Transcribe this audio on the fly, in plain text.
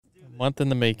Month in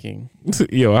the making.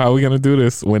 Yo, how are we gonna do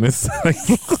this when it's like,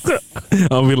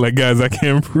 I'll be like, guys, I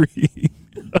can't breathe.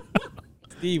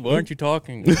 Steve, why aren't you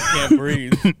talking? You can't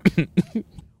breathe.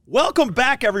 Welcome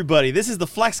back, everybody. This is the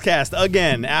Flexcast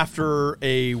again. After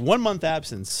a 1 month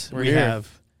absence, we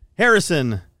have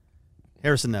Harrison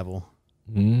Neville,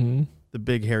 the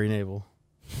big hairy navel.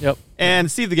 Yep.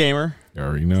 And Steve the Gamer. You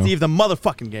already know. Steve the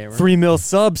motherfucking Gamer. 3 mil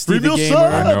subs, Steve 3 mil the Gamer.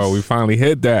 subs! I know, we finally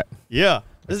hit that. Yeah.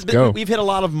 Go. We've hit a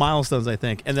lot of milestones, I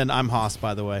think. And then I'm Haas,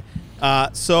 by the way.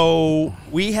 So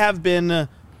we have been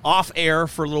off air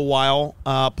for a little while.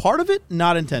 Part of it,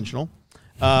 not intentional.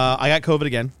 I got COVID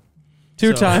again.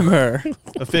 Two-timer.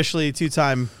 Officially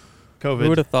two-time COVID. Who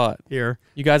would have thought? Here.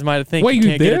 You guys might have think Wait, you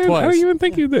can't did? get it twice. I don't even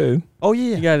think you did. Oh,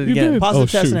 yeah. You got it You again. did? Positive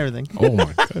Oh, test shoot. and everything. Oh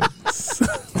my goodness.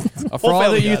 For all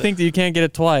family that you got it. think that you can't get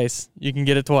it twice, you can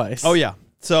get it twice. Oh, yeah.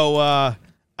 So,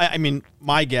 I mean,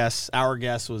 our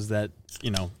guess was that,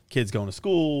 kids going to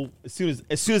school, as soon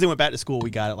as they went back to school,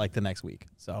 we got it like the next week.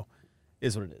 So,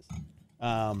 is what it is.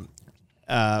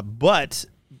 But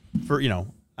for,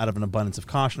 out of an abundance of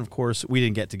caution, of course, we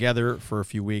didn't get together for a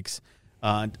few weeks.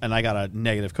 And I got a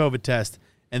negative COVID test.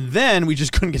 And then we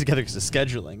just couldn't get together because of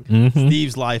scheduling. Mm-hmm.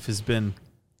 Steve's life has been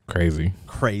Crazy.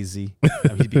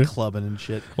 he'd be clubbing and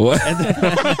shit. What?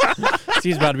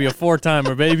 Steve's about to be a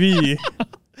 4-timer, baby.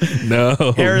 No.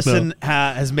 Harrison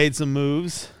has made some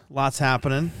moves. Lots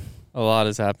happening. A lot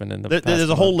has happened in the past There's a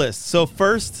month. whole list. So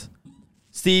first,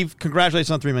 Steve,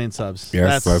 congratulations on 3 million subs.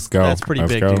 Yes, let's go. That's pretty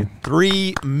Let's big, go. dude.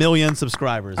 3 million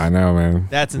subscribers. I know, man.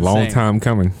 That's Long insane. time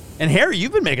coming. And Harry,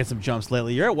 you've been making some jumps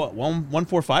lately. You're at what,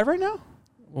 145 right now?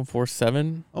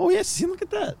 147, Oh yes, see, look at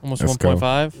that. almost Let's go.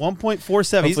 1.5.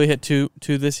 1.47. Hopefully hit two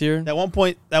this year. That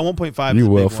 1.5. You is a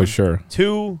will big for one. sure.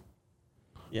 2.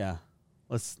 Yeah,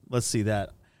 let's see that,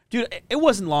 dude. It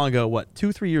wasn't long ago. What,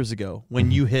 2-3 years ago when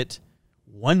you hit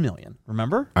 1 million?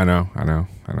 Remember? I know.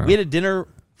 We had a dinner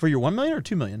for your 1 million or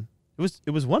 2 million.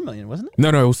 It was 1 million, wasn't it? No,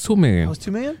 it was 2 million. That was 2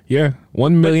 million. Yeah,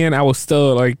 1 million. I was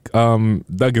still like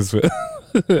Douglasville.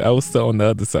 I was still on the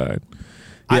other side.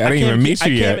 Yeah, I didn't even meet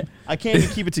you yet. I can't even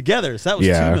keep it together. So that was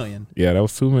 2 million. Yeah, that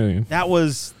was 2 million. That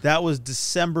was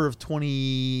December of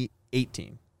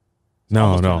 2018. No,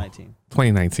 Almost no, 2019.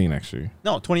 2019 actually.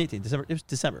 No, 2018. December. It was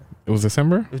December. It was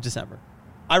December. It was December.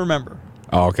 I remember.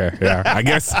 Oh, okay. Yeah, I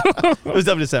guess. It was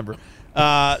definitely December.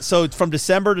 So from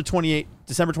December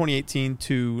 2018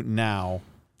 to now.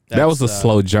 That was a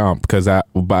slow jump because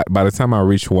by the time I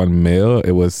reached 1 mil,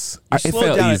 it was it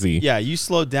felt easy. Yeah, you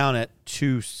slowed down at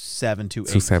 2.7, 2.8.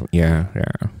 2.7. Yeah.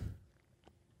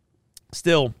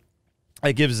 Still,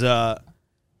 it gives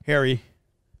Harry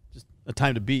just a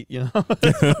time to beat, to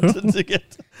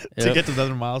get to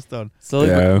another milestone. So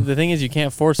Yeah. the thing is, you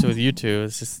can't force it with you two.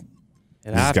 It's just it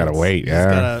You just happens. gotta wait. You just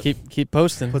Yeah. gotta Keep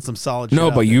posting. put some solid shit No, out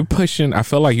but there. you pushing. I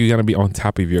feel like you're gonna be on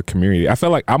top of your community. I feel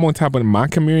like I'm on top of my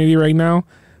community right now,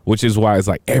 which is why it's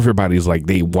like everybody's like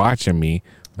they watching me,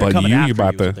 They're but coming you after about you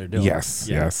is to what they're doing. yes,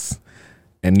 Yeah. yes,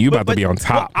 and you about to be on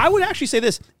top. I would actually say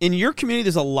this. In your community,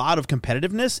 there's a lot of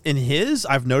competitiveness. In his,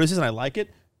 I've noticed this and I like it.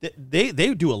 They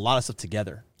do a lot of stuff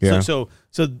together. Yeah. So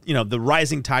the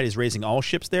rising tide is raising all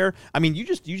ships there. I mean, you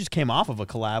just came off of a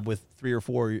collab with 3 or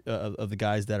 4 of the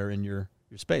guys that are in your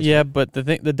space. Yeah, right? but the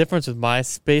difference with my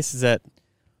space is that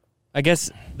I guess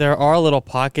there are little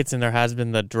pockets, and there has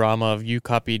been the drama of you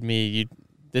copied me, you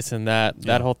this and that. Yeah.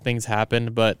 That whole thing's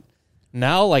happened, but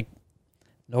now like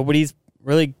nobody's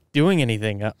really doing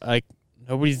anything. Like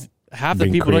nobody's half the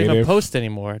Being people don't even creative. post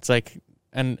anymore. It's like,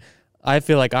 and I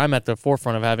feel like I'm at the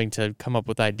forefront of having to come up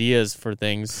with ideas for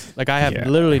things. Like I have Yeah.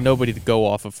 literally nobody to go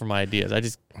off of for my ideas. I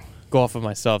just go off of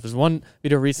myself. There's one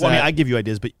video recently. Well, I mean, I give you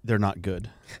ideas, but they're not good.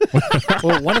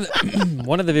 Well, one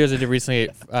of the videos I did recently,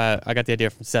 I got the idea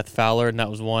from Seth Fowler, and that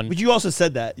was one. But you also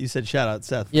said that. You said shout out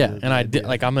Seth. for Yeah, the and I did idea.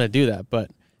 like I'm gonna do that, but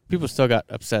people still got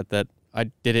upset that I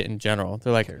did it in general.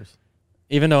 They're like, Who cares?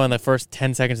 even though in the first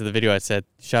 10 seconds of the video I said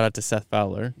shout out to Seth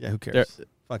Fowler, Yeah, who cares?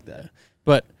 Fuck that.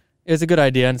 but it was a good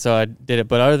idea, and so I did it.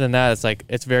 But other than that, it's like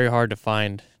it's very hard to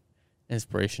find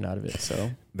inspiration out of it.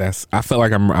 So I feel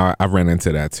like I ran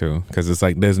into that too because it's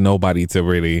like there's nobody to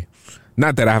really.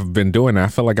 Not that I've been doing that. I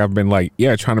feel like I've been like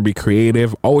trying to be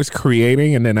creative, always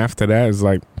creating, and then after that it's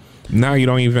like now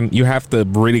you have to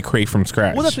really create from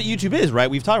scratch. Well, that's what YouTube is, right?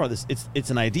 We've talked about this. It's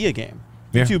an idea game.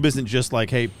 Yeah. YouTube isn't just like,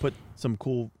 hey, put some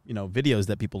cool, videos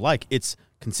that people like. It's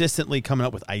consistently coming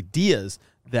up with ideas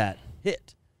that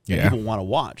hit. That Yeah. people want to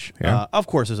watch. Yeah. Of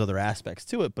course, there's other aspects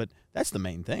to it, but that's the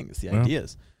main thing. It's the Yeah.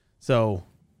 ideas. So,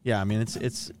 yeah, I mean,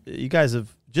 it's you guys have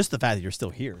just the fact that you're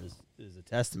still here is a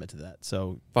testament to that.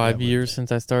 So 5 yeah, years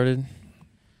since I started.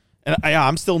 And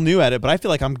I'm still new at it, but I feel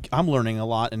like I'm learning a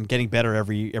lot and getting better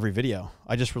every video.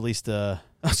 I just released so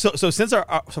since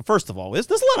so first of all, there's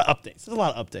a lot of updates. There's a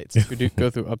lot of updates. We do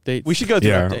go through updates. We should go through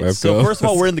updates. Let's So go. first of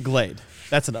all, we're in the Glade.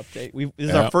 That's an update. This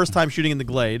is our first time shooting in the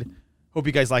Glade. Hope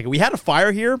you guys like it. We had a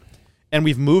fire here, and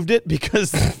we've moved it because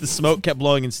the smoke kept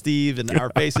blowing in Steve and our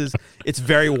faces. It's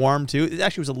very warm too. It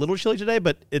actually was a little chilly today,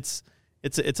 but it's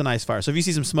a nice fire. So if you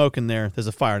see some smoke in there, there's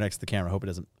a fire next to the camera. Hope it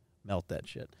doesn't melt that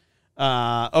shit.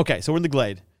 Okay, so we're in the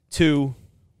Glade.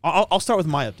 I'll start with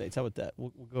my updates. How about that?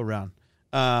 We'll go around.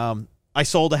 I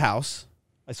sold a house.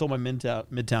 I sold my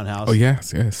Midtown house. Oh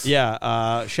yes.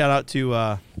 Yeah. Shout out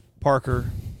to Parker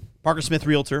Smith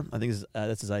Realtor. I think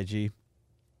that's his IG.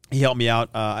 He helped me out.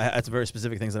 I had some very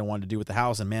specific things that I wanted to do with the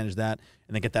house and manage that,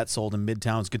 and then get that sold in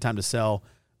Midtown. It's a good time to sell.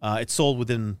 It sold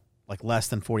within like less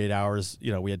than 48 hours.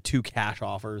 You know, we had 2 cash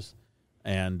offers,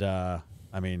 and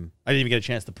I mean, I didn't even get a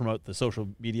chance to promote the social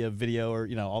media video or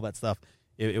all that stuff.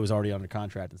 It was already under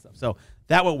contract and stuff. So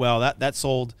that went well. That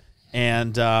sold.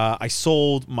 And I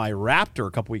sold my Raptor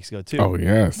a couple weeks ago, too. Oh,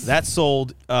 yes. That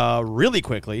sold really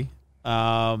quickly.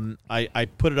 I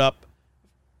put it up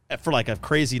for like a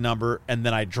crazy number, and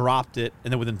then I dropped it.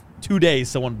 And then within 2 days,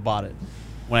 someone bought it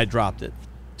when I dropped it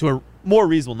to a more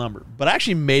reasonable number. But I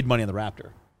actually made money on the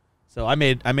Raptor. So I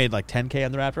made like $10K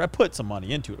on the Raptor. I put some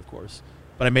money into it, of course.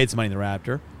 But I made some money in the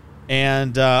Raptor.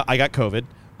 And I got COVID.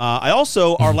 I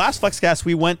also, our last Flexcast,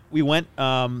 we went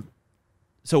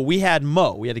so we had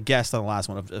Mo. We had a guest on the last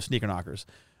one of Sneaker Knockers.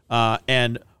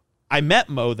 And I met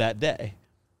Mo that day.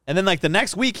 And then like the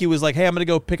next week, he was like, hey, I'm going to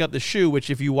go pick up the shoe, which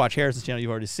if you watch Harrison's channel,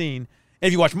 you've already seen. And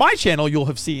if you watch my channel,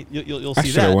 you'll see I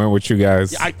should that. have went with you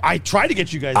guys. Yeah, I tried to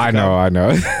get you guys to I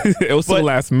know. It was the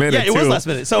last minute, Yeah, it was too. last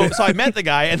minute. So I met the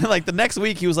guy, and then like the next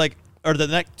week, he was like, or the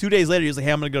next 2 days later, he was like,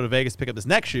 hey, I'm going to go to Vegas to pick up this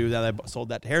next shoe. Then I sold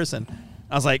that to Harrison.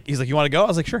 He's like, you want to go? I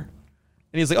was like, sure. And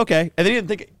he was like, okay. And then he didn't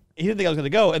think I was going to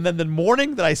go. And then the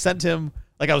morning that I sent him,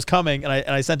 like I was coming, and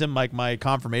I sent him like my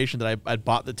confirmation that I'd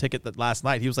bought the ticket that last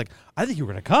night. He was like, I think you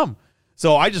were going to come.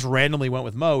 So I just randomly went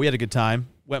with Mo. We had a good time.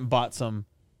 Went and bought some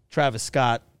Travis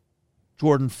Scott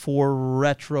Jordan 4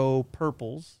 Retro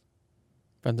Purples.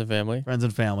 Friends and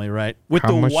family, right? With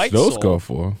How the much white those sole. go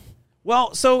for?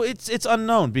 Well, so it's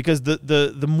unknown because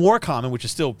the more common, which is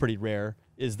still pretty rare,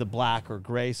 is the black or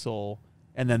gray sole,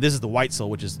 and then this is the white sole,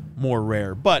 which is more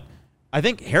rare. But I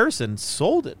think Harrison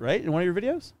sold it, right, in one of your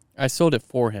videos. I sold it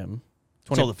for him.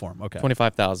 Sold it for him. Okay,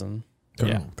 25,000.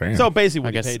 Yeah. Damn. So basically, I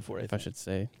what you guess paid for it. if I should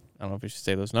say, I don't know if we should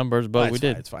say those numbers, but we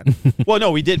did. It's fine. Well,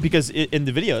 no, we did because in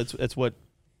the video, it's what.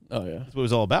 Oh yeah, That's what it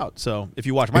was all about. So if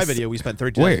you watch my video, we spent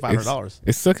 $32,500.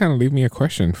 It still kind of leave me a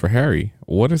question for Harry.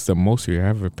 What is the most you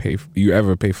ever pay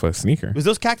for a sneaker? Was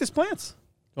those cactus plants?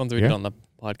 One that we did on the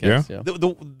podcast. Yeah.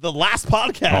 The last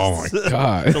podcast. Oh my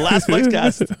God. The last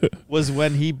Flexcast was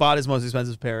when he bought his most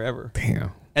expensive pair ever.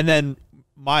 Damn. And then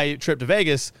my trip to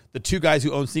Vegas, the 2 guys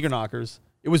who own Sneaker Knockers,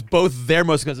 it was both their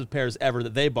most expensive pairs ever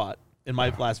that they bought in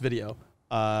my last video.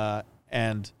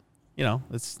 And,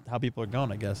 that's how people are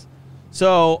going, I guess.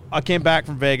 So I came back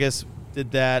from Vegas,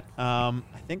 did that. I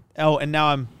think, and now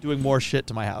I'm doing more shit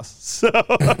to my house. So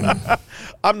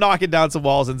I'm knocking down some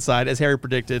walls inside, as Harry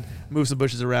predicted, move some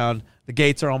bushes around. The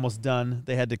gates are almost done.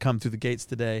 They had to come through the gates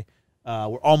today.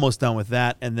 We're almost done with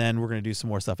that, and then we're going to do some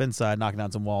more stuff inside, knocking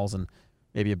down some walls and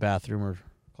maybe a bathroom or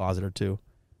closet or 2.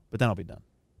 But then I'll be done.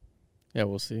 Yeah,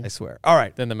 we'll see. I swear. All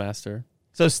right. Then the master.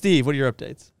 So, Steve, what are your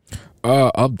updates?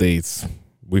 Updates.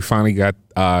 We finally got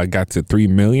to 3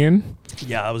 million.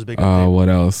 Yeah, that was a big update. What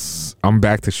else? I'm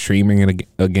back to streaming it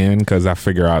again because I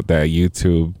figure out that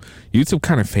YouTube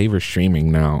kind of favors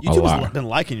streaming now a YouTube lot. has been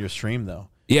liking your stream, though.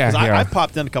 Yeah, yeah. I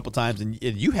popped in a couple times, and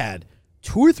you had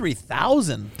 2,000 or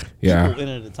 3,000 people in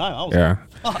it at a time. I was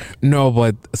like, fuck. No,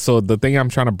 but so the thing I'm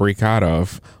trying to break out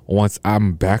of, once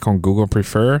I'm back on Google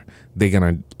Prefer, they're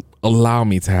gonna allow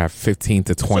me to have 15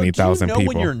 to 20,000 people.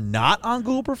 people. When you're not on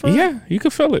Google Prefer? Yeah, you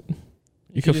can feel it.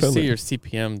 You can just see your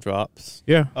CPM drops.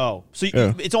 Yeah. Oh, so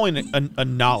it's only a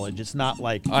knowledge. It's not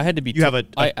like I had to be. You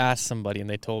I asked somebody and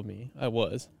they told me I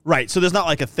was right. So there's not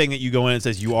like a thing that you go in and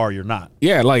says you are, you're not.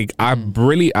 Yeah, like I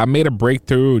made a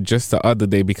breakthrough just the other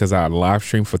day because I live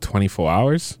streamed for 24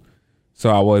 hours. So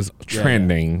I was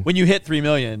trending. Yeah. When you hit 3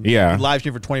 million, you live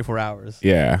stream for 24 hours.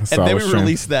 Yeah. So and then we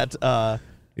released that.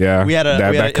 Yeah, we had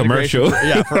a commercial. For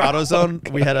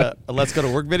AutoZone. We had a Let's Go to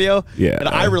Work video. Yeah, and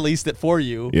I released it for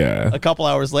you. Yeah, a couple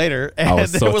hours later, and I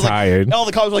was so tired. Like, all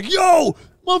the comments were like, "Yo,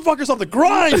 motherfucker's on the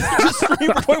grind. Just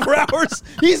stream for 24 hours.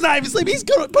 He's not even sleeping. He's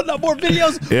putting up more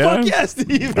videos. Yeah. Fuck yes,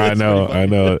 Steve." I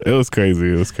know. It was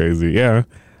crazy. Yeah.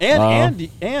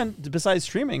 And besides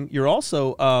streaming, you're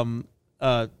also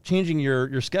changing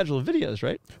your schedule of videos,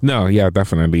 right? No, yeah,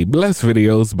 definitely less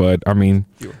videos, but I mean,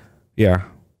 Fewer. Yeah.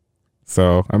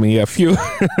 So I mean, yeah, few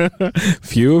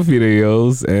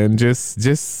videos, and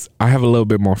just I have a little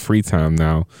bit more free time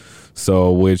now,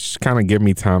 so which kind of give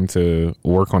me time to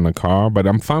work on the car. But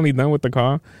I'm finally done with the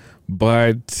car,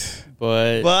 but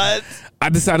I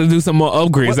decided to do some more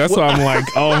upgrades. That's why I'm like,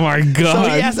 oh my god. So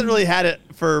he hasn't really had it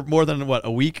for more than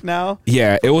a week now.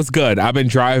 Yeah, it was good. I've been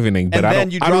driving it, but I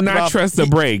do not trust the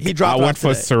brake. I went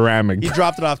for ceramic. He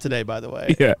dropped it off today, by the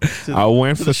way. Yeah, I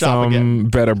went for some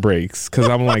better brakes because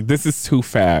I'm like, this is too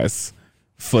fast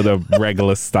for the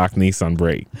regular stock Nissan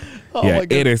brake. Oh yeah,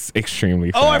 it is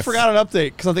extremely fast. Oh, I forgot an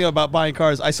update because I'm thinking about buying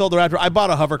cars. I sold the Raptor. I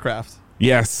bought a hovercraft.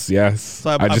 Yes.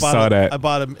 So I just saw that. I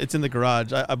bought him. It's in the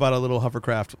garage. I bought a little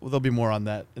hovercraft. Well, there'll be more on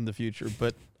that in the future,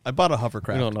 but I bought a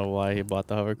hovercraft. I don't know why he bought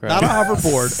the hovercraft. Not a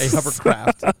hoverboard, a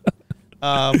hovercraft.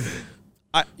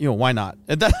 Why not?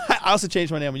 And then I also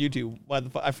changed my name on YouTube. Why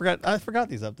the fuck? I forgot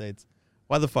these updates.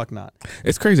 Why the fuck not?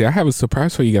 It's crazy. I have a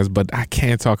surprise for you guys, but I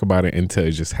can't talk about it until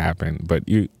it just happened. But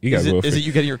you guys will. Is it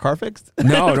you getting your car fixed?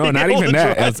 No, not even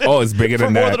that. It's bigger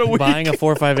than that. Buying a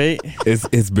 458.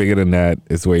 It's bigger than that.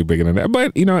 It's way bigger than that.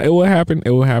 But it will happen.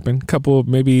 It will happen. Couple,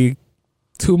 maybe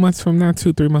 2 months from now,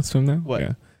 2-3 months from now. What?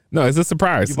 Yeah. No, it's a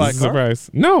surprise. You buy a car? Surprise.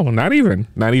 No, not even.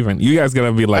 You guys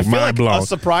gonna be like mind blown. A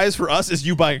surprise for us is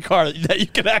you buying a car that you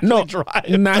can actually drive.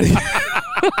 Not even.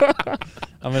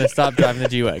 I'm gonna stop driving the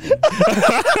G-Wagon.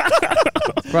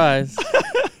 Surprise.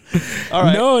 All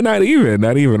right. No, not even.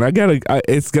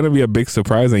 It's gonna be a big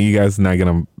surprise, and you guys not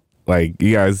gonna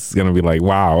You guys gonna be like,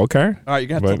 wow, okay. All right, you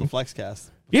got to tell the FlexCast.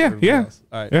 Yeah.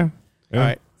 All right. Yeah. All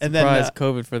right. And then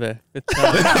COVID for the 5th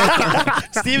time.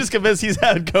 Steve is convinced he's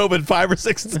had COVID 5 or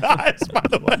 6 times, by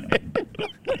the way.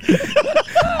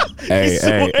 Hey.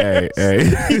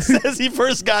 He says he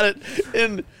first got it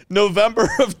in November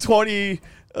of 2019.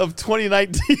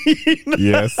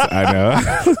 Yes, I know.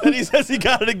 And he says he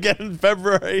got it again in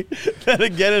February, then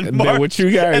again in March. Then with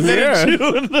you guys, and then in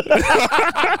June.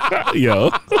 Yo.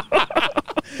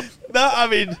 No, I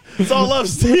mean, it's all love,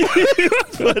 Steve.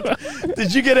 But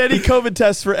did you get any COVID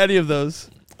tests for any of those?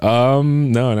 No,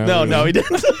 No, he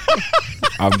didn't.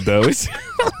 I'm those.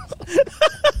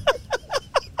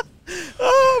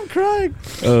 Oh, I'm crying.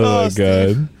 Oh, God.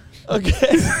 Steve.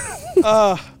 Okay.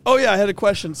 I had a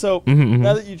question. So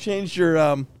now that you changed your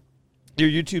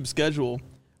YouTube schedule,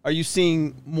 are you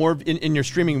seeing more in your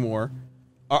streaming more?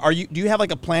 Do you have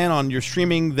like a plan on your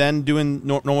streaming then doing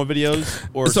normal videos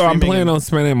or? So I'm planning on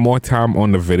spending more time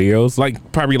on the videos,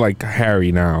 like probably like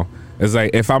Harry now. It's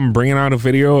like if I'm bringing out a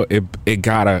video, it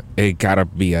gotta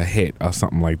be a hit or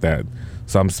something like that.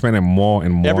 So I'm spending more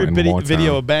and more Every and more time.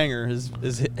 video a banger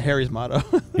is Harry's motto.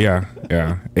 Yeah,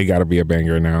 it gotta be a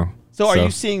banger now. So are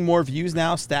you seeing more views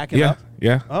now stacking up?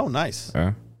 Yeah. Oh, nice.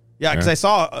 Yeah, because I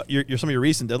saw some of your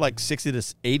recent. They're like 60 to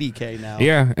 80K now.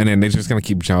 Yeah, and then they're just gonna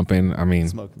keep jumping. I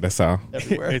mean, that's how.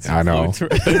 Everywhere. I know.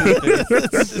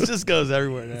 It just goes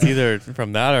everywhere now. It's either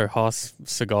from that or Haas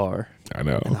cigar. I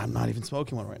know. And I'm not even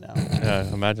smoking one right now.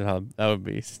 Imagine how that would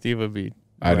be. Steve would be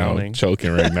I know, drowning.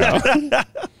 choking right now.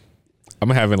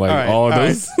 I'm having like all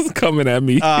those coming at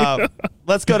me.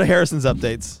 Let's go to Harrison's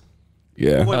updates.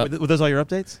 Yeah. Wait, were those all your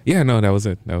updates? Yeah, no, that was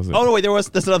it. Oh no, wait,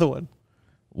 there's another one.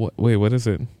 Wait, what is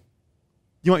it?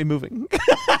 You want me moving?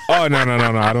 Oh no!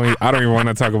 I don't even want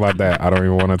to talk about that. All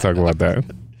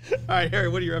right, Harry,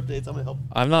 what are your updates? I'm gonna help.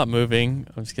 I'm not moving.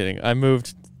 I'm just kidding. I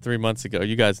moved 3 months ago.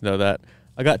 You guys know that.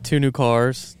 I got 2 new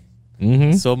cars.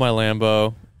 Sold my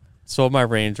Lambo. Sold my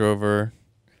Range Rover.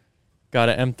 Got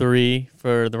an M3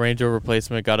 for the Range Rover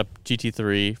replacement. Got a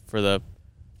GT3 for the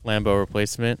Lambo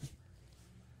replacement.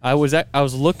 I was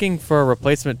looking for a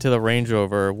replacement to the Range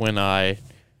Rover when I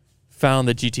found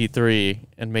the GT3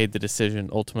 and made the decision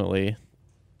ultimately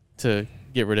to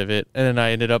get rid of it. And then I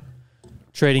ended up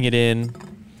trading it in,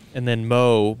 and then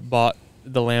Mo bought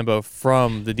the Lambo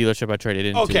from the dealership I traded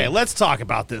into. Okay, let's talk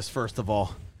about this first of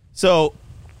all. So,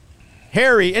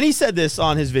 Harry, and he said this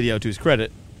on his video to his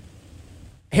credit,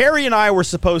 Harry and I were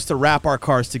supposed to wrap our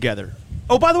cars together.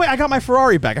 Oh, by the way, I got my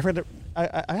Ferrari back. I forgot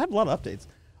I had a lot of updates.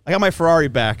 I got my Ferrari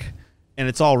back, and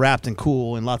it's all wrapped and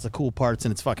cool and lots of cool parts,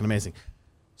 and it's fucking amazing.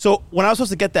 So when I was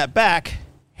supposed to get that back,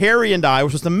 Harry and I were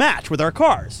supposed to match with our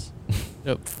cars.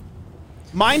 Yep.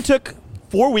 Mine took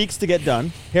 4 weeks to get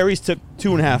done. Harry's took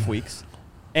 2.5 weeks.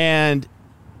 And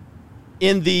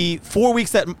in the 4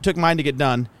 weeks that took mine to get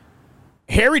done,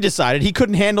 Harry decided he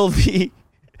couldn't handle the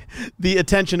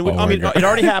attention. I mean, it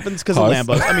already happens because of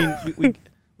Lambos. I mean, we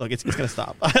look, it's going to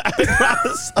stop. I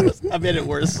promise. I made it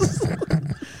worse.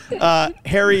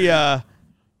 Harry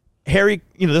Harry,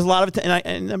 there's a lot of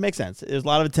and that makes sense. There's a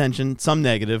lot of attention, some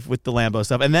negative with the Lambo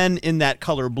stuff, and then in that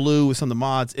color blue with some of the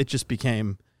mods, it just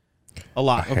became a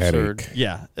lot absurd.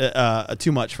 Yeah,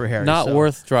 too much for Harry. Not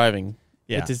worth driving.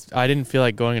 Yeah, I didn't feel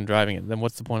like going and driving it. Then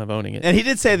what's the point of owning it? And he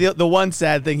did say the one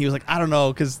sad thing. He was like, I don't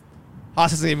know, because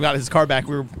Haas hasn't even got his car back.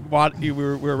 We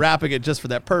were wrapping it just for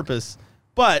that purpose.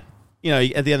 But at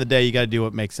the end of the day, you got to do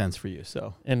what makes sense for you.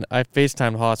 So. And I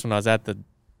FaceTimed Haas when I was at the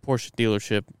Porsche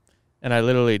dealership, and I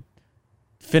literally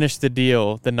finished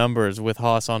the numbers with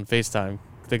Haas on FaceTime.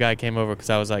 The guy came over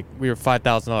because I was like, we were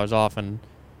 $5,000 off, and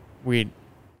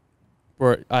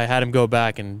I had him go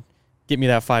back and get me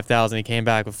that $5,000. He came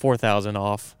back with $4,000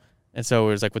 off, and so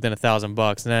it was like within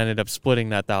 $1,000, and I ended up splitting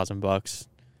that $1,000,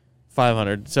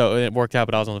 $500. So it worked out,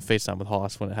 but I was on the FaceTime with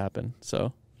Haas when it happened.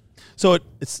 So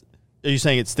it's. Are you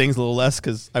saying it stings a little less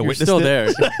because I witnessed still it? There.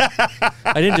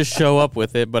 I didn't just show up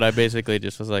with it, but I basically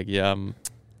just was like, yeah, I'm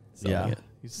selling it.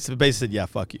 So basically said, yeah,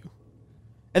 fuck you.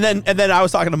 And then I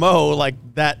was talking to Mo like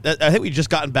that I think we just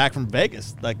gotten back from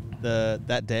Vegas like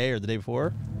that day or the day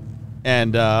before,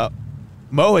 and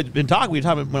Mo had been talking. We were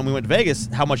talking when we went to Vegas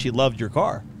how much he loved your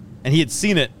car, and he had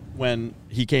seen it when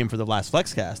he came for the last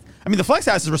FlexCast. I mean, the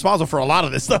FlexCast is responsible for a lot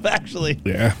of this stuff actually.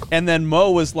 Yeah. And then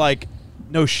Mo was like,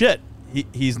 no shit, he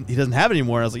doesn't have it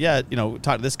anymore. And I was like, yeah,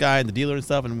 talked to this guy and the dealer and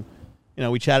stuff, and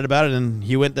we chatted about it, and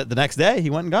he went the next day. He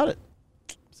went and got it.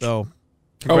 So.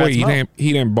 Congrats,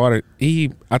 he didn't bought it.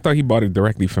 I thought he bought it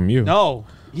directly from you. No,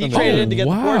 he traded in to get the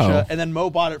Porsche, and then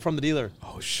Mo bought it from the dealer.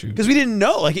 Oh shoot! Because we didn't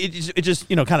know, like it just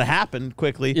kind of happened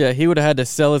quickly. Yeah, he would have had to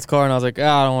sell his car, and I was like,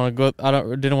 I don't want to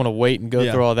go. Didn't want to wait and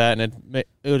go through all that, and it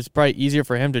was probably easier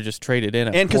for him to just trade it in.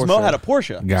 And because Mo had a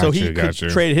Porsche, so he could you.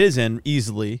 trade his in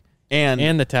easily,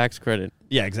 and the tax credit.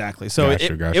 Yeah, exactly. So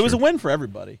it was a win for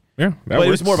everybody. Yeah, but it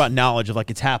was more about knowledge of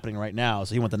like it's happening right now.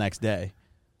 So he went the next day.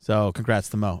 So congrats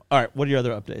to Mo. All right, what are your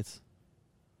other updates?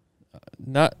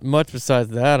 Not much besides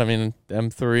that. I mean,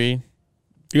 M3.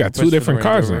 You got two different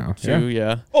cars now.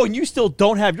 Yeah. Oh, and you still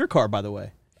don't have your car, by the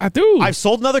way. I do. I've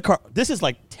sold another car. This is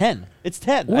like 10. It's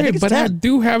 10. Wait, I think it's 10. I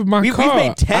do have my car. We've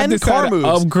made 10 car moves.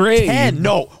 Upgrade. 10.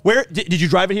 No. Where did you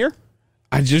drive it here?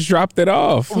 I just dropped it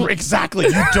off. Exactly.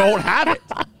 You don't have it.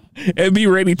 It'll be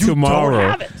ready tomorrow. You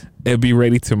don't have it. It'll be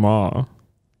ready tomorrow.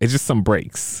 It's just some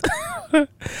brakes.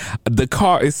 The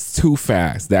car is too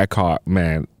fast. That car,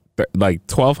 man. Like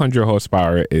 1,200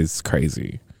 horsepower is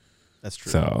crazy. That's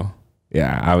true. So,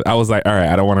 yeah, I was like, all right,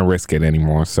 I don't want to risk it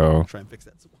anymore. So, try and fix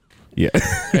that. Yeah.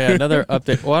 Yeah, another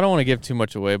update. Well, I don't want to give too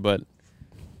much away, but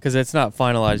because it's not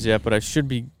finalized yet, but I should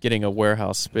be getting a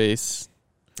warehouse space.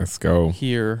 Let's go.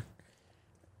 Here.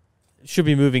 Should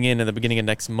be moving in the beginning of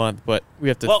next month, but we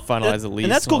have to finalize the lease.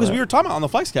 And that's cool because we were talking about on the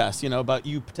FlexCast, about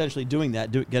you potentially doing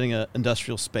that, getting an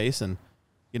industrial space and,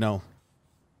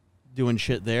 doing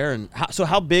shit there. And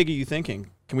how big are you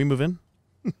thinking? Can we move in?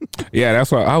 Yeah,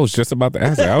 that's what I was just about to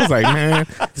ask. I was like, man,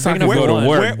 it's not gonna go to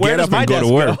work. Where Get up and go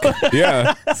to work.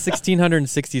 Yeah.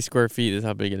 1,660 square feet is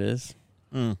how big it is.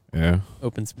 Yeah.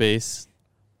 Open space,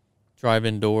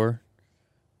 drive-in door.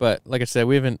 But like I said,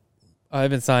 I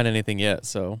haven't signed anything yet,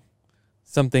 so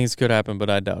some things could happen, but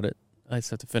I doubt it. I just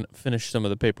have to finish some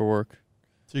of the paperwork.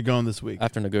 So you're going this week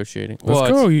after negotiating.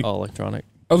 Let's go. It's all electronic.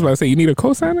 I was about to say, you need a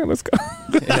cosigner? Let's go.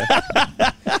 Yeah.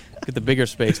 Get the bigger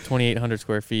space, 2,800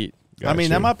 square feet. I mean,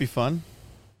 that might be fun.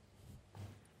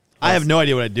 I have no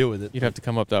idea what I'd do with it. You'd have to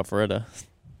come up to Alpharetta.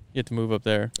 You have to move up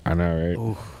there. I know, right?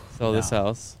 Ooh, Sell this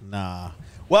house. Nah.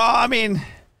 Well, I mean,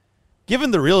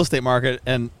 given the real estate market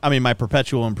and, my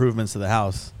perpetual improvements to the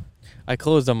house. I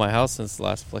closed on my house since the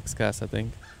last FlexCast, I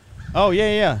think. Oh,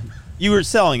 yeah. You were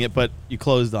selling it, but you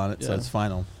closed on it, so it's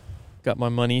final. Got my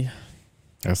money.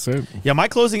 That's it. Yeah, our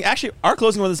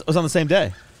closing was on the same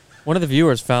day. One of the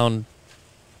viewers found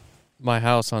my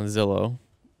house on Zillow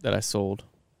that I sold.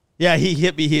 Yeah, he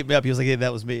hit me up. He was like, hey,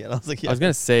 that was me. And I was like, yeah. I was going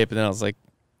to say it, but then I was like,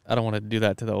 I don't want to do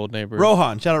that to the old neighbors.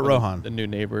 Rohan. Shout out Rohan. The new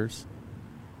neighbors.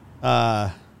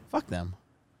 Fuck them.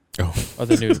 Oh. Or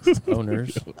the new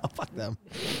owners. Oh, fuck them.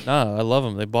 Nah, I love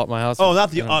them. They bought my house. Oh, not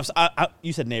the office.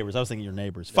 You said neighbors. I was thinking your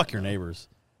neighbors. Yeah. Fuck your neighbors.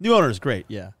 New owner is great.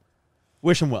 Yeah.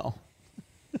 Wish them well.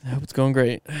 I hope it's going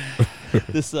great.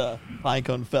 This pine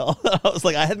cone fell. I was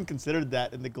like, I hadn't considered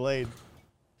that in the glade.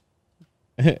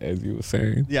 As you were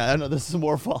saying. Yeah, I know. There's some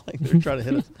more falling. They're trying to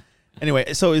hit us.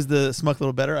 Anyway, so is the smoke a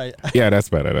little better? Yeah, that's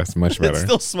better. That's much better. It's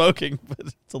still smoking, but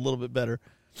it's a little bit better.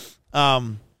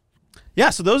 Yeah,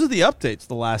 so those are the updates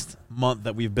the last month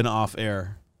that we've been off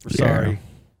air. We're sorry.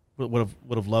 Would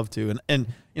have loved to. And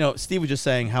Steve was just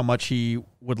saying how much he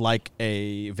would like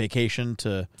a vacation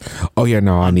to. Oh yeah,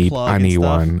 no, I need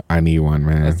one. I need one,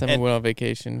 man. Last time we went on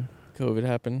vacation, COVID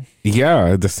happened.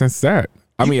 Yeah, since that.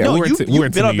 I mean, we went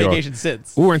you've been to on New York. vacation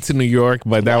since. We went to New York,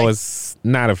 but that Right. was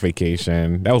not a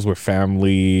vacation. That was with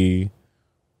family.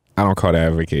 I don't call that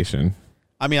a vacation.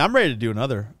 I mean, I'm ready to do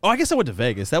another. Oh, I guess I went to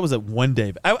Vegas. That was a 1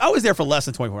 day. I was there for less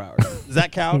than 24 hours. Does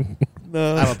that count?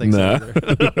 No. I don't think Nah. so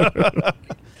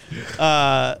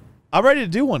either. I'm ready to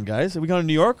do one, guys. Are we going to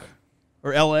New York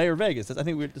or LA or Vegas? I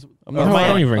think we're just I'm No, I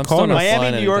don't even I'm call still it. not Miami,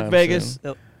 flying New York, anytime Vegas.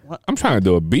 soon. What? I'm trying to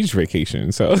do a beach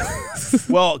vacation, so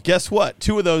Well, guess what?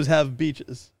 2 of those have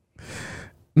beaches.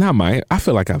 not Miami. I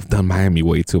feel like I've done Miami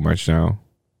way too much now.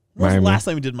 When was the Miami. last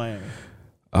time we did Miami?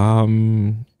 Go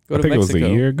I to think it was a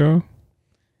Mexico. year ago.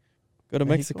 Go to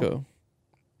Mexico.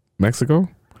 Mexico?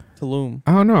 Tulum.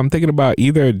 I don't know. I'm thinking about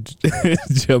either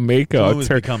Jamaica Tulum or has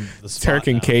become the spot Turk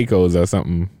and now. Caicos or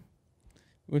something.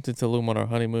 We went to Tulum on our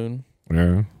honeymoon.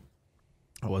 Yeah.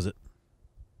 How was it?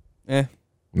 Eh.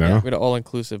 No. We had an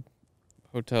all-inclusive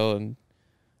hotel, and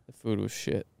the food was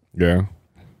shit. Yeah.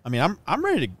 I mean, I'm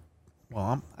ready to.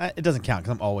 Well, it doesn't count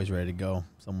because I'm always ready to go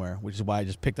somewhere, which is why I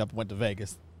just picked up and went to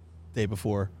Vegas the day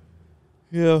before.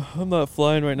 Yeah, I'm not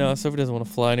flying right now. Sophie doesn't want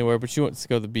to fly anywhere, but she wants to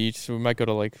go to the beach, so we might go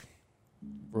to, like,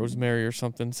 Rosemary or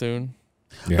something soon.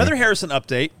 Yeah. Another Harrison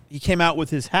update. He came out with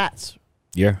his hats.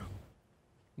 Yeah.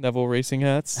 Neville racing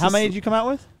hats. How many did you come out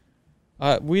with?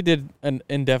 We did an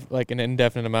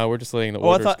indefinite amount. We're just letting the Oh, I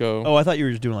orders thought. go. Oh, I thought you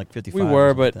were just doing like 55. we or were,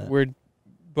 something like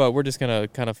but that. we're just gonna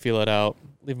kind of feel it out,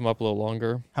 leave them up a little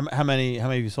longer. How many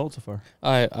have you sold so far?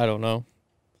 I don't know.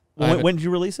 When did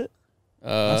you release it?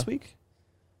 Last Last week.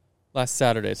 last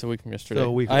Saturday, so a week from yesterday. So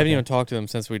a week, I haven't okay. even talked to them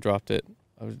since we dropped it.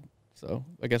 So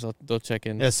I guess they'll check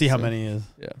in. Yeah, see how soon. many is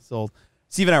Yeah, sold.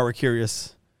 Steve and I were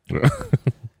curious.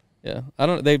 yeah. I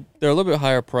don't. They're a little bit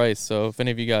higher price. So if any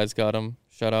of you guys got them,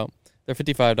 shout out. They're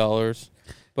 $55.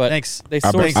 But Thanks. they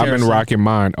I've source been rocking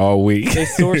mine all week.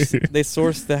 they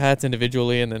source the hats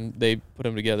individually, and then they put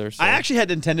them together. So. I actually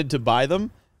had intended to buy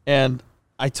them, and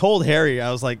I told Harry, I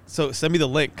was like, "So send me the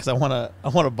link because I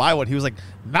wanna buy one." He was like,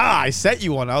 "Nah, I sent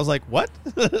you one." I was like, "What?"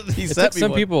 He it sent took me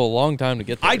some one. people a long time to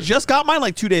get there. I just got mine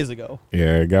like 2 days ago.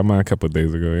 Yeah, I got mine a couple of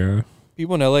days ago, yeah.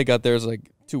 People in LA got theirs like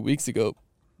 2 weeks ago.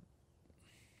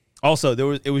 Also,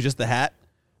 it was just the hat,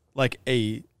 like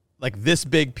this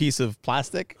big piece of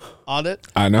plastic on it,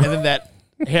 I know. and then that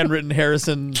handwritten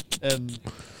Harrison and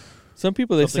Some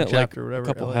people they Something sent like chapter or whatever, a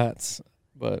couple LA. hats,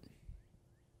 but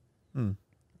Hmm.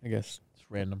 I guess it's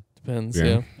random. depends. Yeah.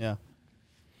 Yeah. Yeah.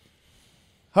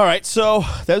 All right, so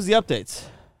that was the updates.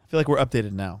 I feel like we're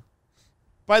updated now.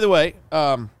 By the way,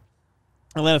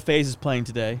 Atlanta FaZe is playing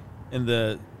today in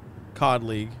the COD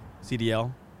League,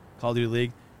 CDL, Call of Duty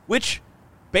League, which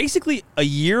basically a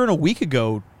year and a week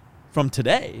ago from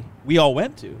today we all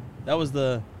went to. That was one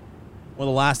of the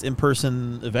last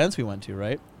in-person events we went to,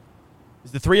 right?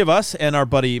 It's the 3 of us and our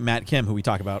buddy Matt Kim, who we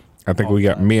talk about. I think all we the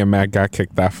got time. me and Matt got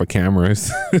kicked off for cameras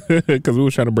because we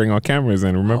were trying to bring our cameras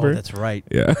in. Remember? Oh, that's right.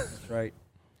 Yeah. That's right.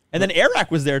 And then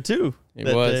Eric was there too. It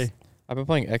that was. day. I've been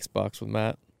playing Xbox with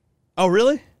Matt. Oh,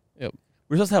 really? Yep.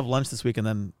 We're supposed to have lunch this week, and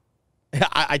then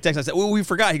I texted. I said, "Well, we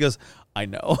forgot." He goes, "I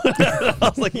know." I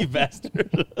was like, "You bastard!"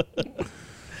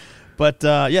 But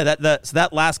yeah, so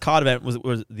that last COD event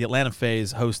was the Atlanta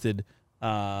FaZe hosted.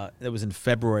 That was in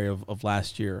February of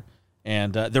last year,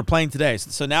 and they're playing today.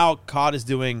 So now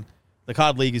the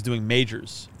COD League is doing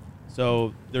majors.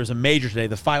 So there's a major today.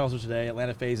 The finals are today.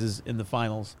 Atlanta FaZe is in the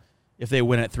finals. If they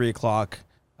win at 3:00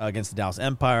 against the Dallas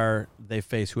Empire, they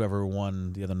face whoever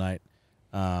won the other night.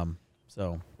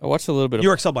 So I watched a little bit New of.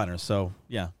 York Subliners. So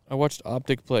yeah, I watched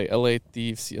Optic play LA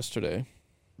Thieves yesterday.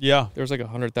 yeah, There was like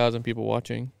 100,000 people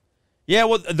watching. yeah.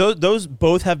 Well, those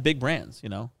both have big brands, you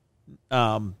know.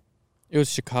 It was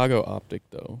Chicago Optic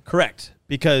though. Correct,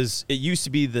 because it used to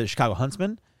be the Chicago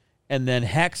Huntsman, and then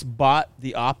Hex bought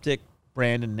the Optic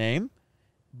brand and name,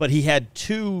 but he had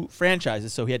 2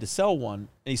 franchises, so he had to sell one,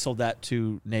 and he sold that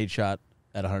to Nadeshot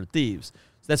at 100 Thieves.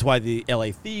 So that's why the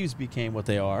LA Thieves became what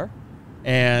they are,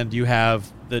 and you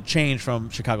have the change from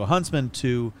Chicago Huntsman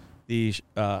to the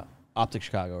Optic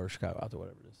Chicago or Chicago Optic,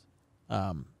 whatever it is.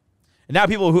 And now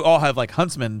people who all have like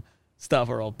Huntsman stuff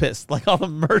are all pissed, like all the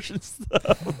merchant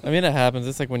stuff. I mean, it happens.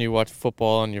 It's like when you watch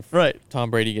football and Right. Tom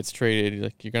Brady gets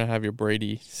traded. You're gonna have your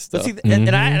Brady But stuff. see, and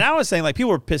I was saying, like,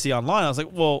 people were pissy online. I was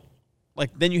like, well, like,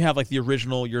 then you have, like, the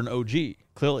original, you're an OG,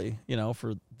 clearly, you know,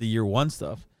 for the year 1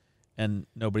 stuff. And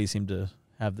nobody seemed to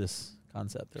have this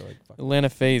concept. They're like, fuck. Atlanta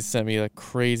FaZe sent me a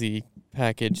crazy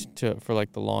package for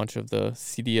like the launch of the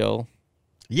CDL.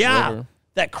 Yeah, whatever.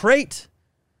 that crate.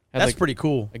 Had That's like pretty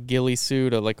cool. a ghillie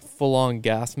suit, a like full-on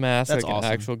gas mask, That's like awesome.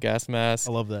 an actual gas mask,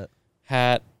 I love that.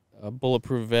 hat, a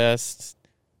bulletproof vest,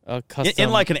 a custom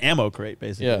In like an ammo crate,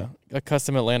 basically. yeah, a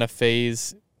custom Atlanta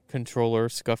FaZe controller,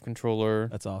 scuff controller.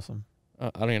 That's awesome. I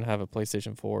don't even have a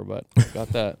PlayStation 4, but I got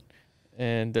that.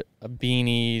 And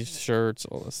beanies, shirts,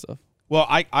 all this stuff. Well,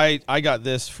 I got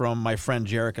this from my friend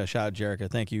Jerica. Shout out Jerica.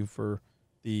 Thank you for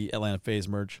the Atlanta FaZe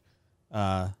merch.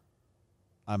 I'm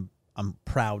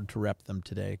proud to rep them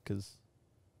today because,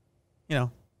 you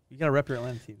know, you got to rep your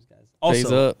Atlanta teams, guys.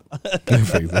 Also,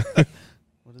 FaZe up.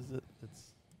 What is it?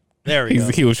 There we go.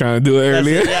 He was trying to do it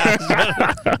earlier.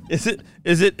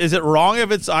 Is it wrong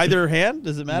if it's either hand?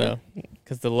 Does it matter? No,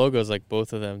 because the logo's like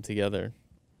both of them together.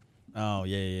 Oh,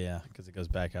 yeah. Because it goes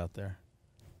back out there.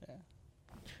 Yeah.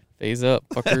 FaZe up,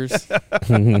 fuckers.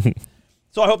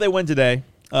 So I hope they win today.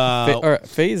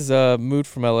 FaZe moved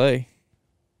from LA. What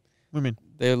do you mean?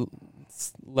 They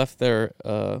left their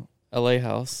LA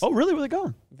house. Oh, really? Where are they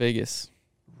going? Vegas.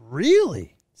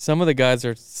 Really? Some of the guys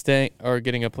are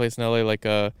getting a place in LA. Like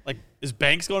is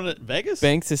Banks going to Vegas?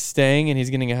 Banks is staying, and he's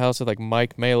getting a house with like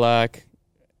Mike Malak,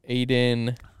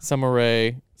 Aiden, Summer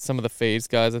Rae. Some of the FaZe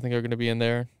guys I think are going to be in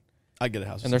there. I get a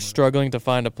house. And they're struggling to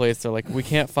find a place. They're like, we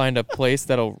can't find a place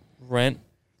that'll rent,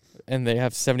 and they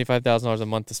have $75,000 a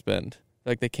month to spend.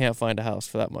 Like they can't find a house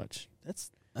for that much. That's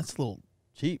a little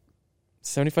cheap.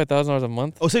 $75,000 a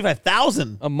month? Oh,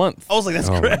 $75,000 a month. I was like, that's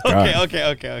great.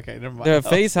 Okay. Never mind. The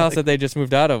FaZe house that they just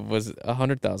moved out of was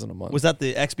 $100,000 a month. Was that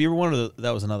the ex-Bieber one, or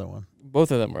that was another one? Both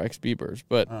of them were ex-Biebers,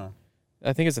 but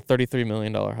I think it's a $33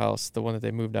 million house, the one that they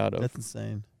moved out of. That's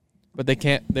insane. But they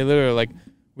can't. They literally like,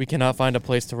 we cannot find a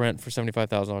place to rent for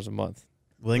 $75,000 a month.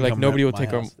 Well, like nobody will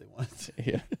take our.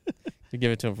 Yeah, to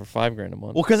give it to them for $5,000 a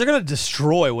month. Well, because they're gonna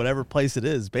destroy whatever place it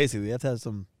is. Basically, you have to have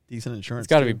some decent insurance. It's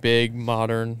got to be big,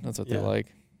 modern. That's what they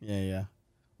like. Yeah.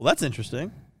 Well, that's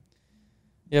interesting.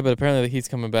 Yeah, but apparently he's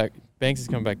coming back. Banks is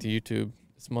coming back to YouTube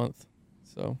this month.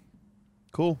 So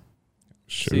cool.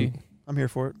 Sure. See, I'm here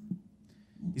for it.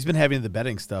 He's been having the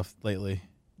betting stuff lately.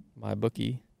 My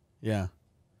bookie. Yeah.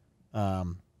 There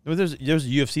was a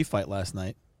UFC fight last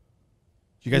night.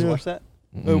 Did you guys watch that?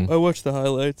 I watched the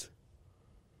highlights.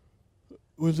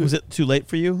 Was it too late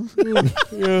for you?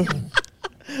 Yeah.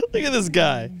 Look at this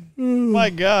guy. My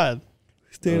God.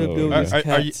 Stand up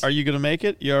building. Are you gonna make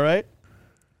it? You all right?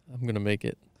 I'm gonna make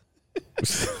it.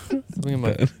 Something in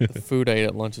the food I ate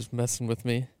at lunch is messing with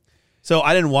me. So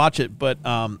I didn't watch it, but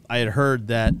I had heard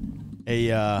that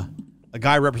a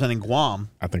guy representing Guam.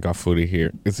 I think our food is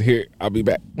here. It's here. I'll be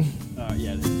back.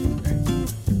 Yeah. It is.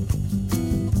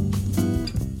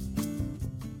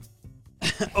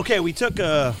 Okay, we took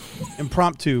a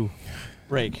impromptu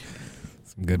break.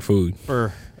 Some good food.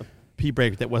 For a pee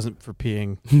break that wasn't for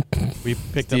peeing. We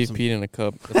picked Steve up some. peed in a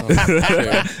cup. That's on the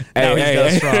chair. Now he's got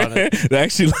a straw in it.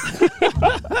 Actually,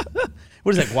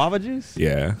 What is that, guava juice?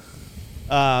 yeah.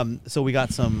 So we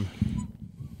got some.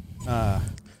 What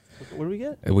do we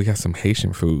get? We got some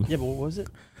Haitian food. Yeah, but what was it?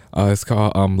 It's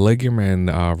called legume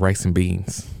and rice and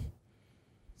beans.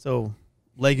 So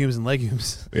legumes and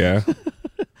legumes. Yeah.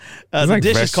 The like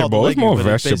dish is called the vegetable. It's legume, more but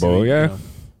vegetable, basically, yeah.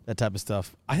 That type of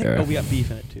stuff. I think Yeah. we got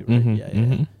beef in it too, right?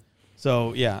 Yeah.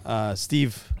 So yeah,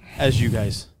 Steve, as you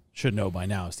guys should know by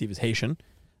now, Steve is Haitian,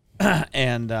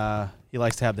 and he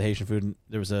likes to have the Haitian food. And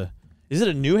there was is it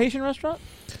a new Haitian restaurant,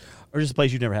 or just a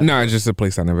place you've never had? No, it's just a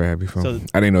place I never had before. So-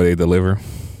 I didn't know they deliver.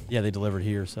 Yeah, they delivered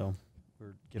here, so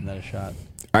we're giving that a shot.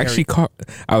 I actually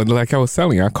I was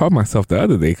telling you, I caught myself the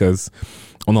other day because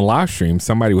on the live stream,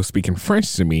 somebody was speaking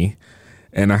French to me,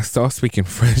 and I started speaking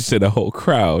French to the whole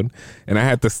crowd, and I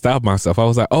had to stop myself. I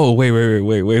was like, "Oh, wait,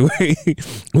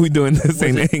 we doing this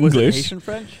in English?" Was it Haitian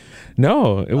French?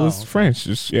 No, it was okay. French.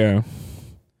 Just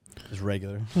Just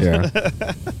regular. yeah.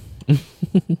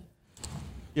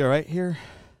 You all right here?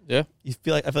 Yeah. I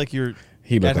feel like you're.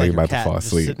 He looked like he your about to cat, fall just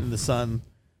asleep. sitting in the sun,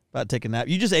 about to take a nap.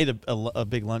 You just ate a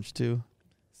big lunch too.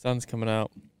 Sun's coming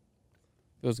out.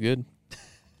 Feels good.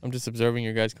 I'm just observing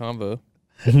your guys' convo.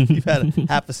 You've had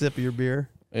half a sip of your beer.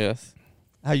 Yes.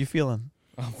 How you feeling?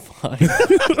 I'm fine.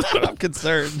 I'm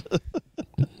concerned.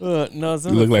 No, You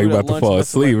look like you're about to fall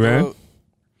asleep, man.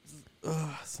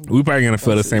 We probably gonna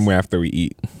feel the same way after we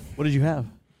eat. What did you have?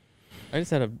 I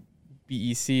just had a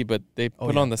BEC, but they Oh,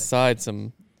 put yeah. on the side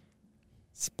some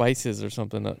spices or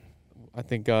something that I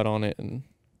think got on it and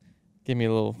gave me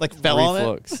a little Fell on it?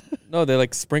 reflux. No, they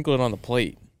sprinkled it on the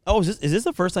plate. Oh, is this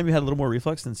the first time you had a little more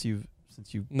reflux since you?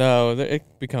 No, it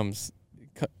comes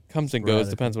and goes. Sporadic.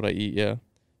 Depends what I eat. Yeah,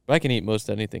 but I can eat most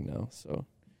anything now. So,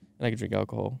 and I can drink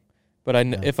alcohol. But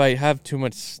if I have too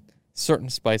much certain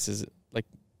spices, like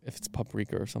if it's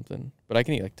paprika or something, but I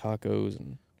can eat like tacos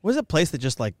and Was it a place that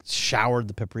just showered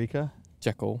the paprika?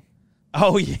 Jekyll.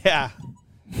 Oh yeah,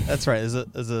 that's right.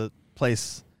 There's a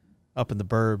place up in the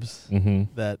burbs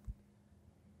that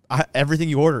everything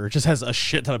you order just has a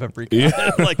shit ton of paprika.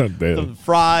 Yeah. Like the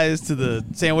fries to the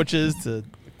sandwiches to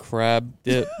crab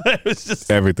dip. it was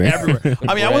just Everything. everywhere.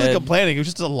 I mean, I wasn't Bread. complaining. It was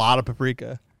just a lot of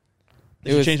paprika.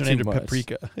 They It was changed the name too to much.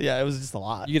 paprika. Yeah, it was just a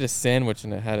lot. You get a sandwich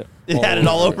and it had it. It had it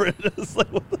all over it. It was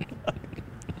like, what the fuck?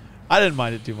 I didn't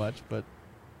mind it too much, but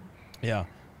yeah.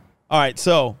 All right,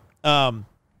 so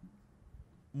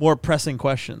more pressing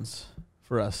questions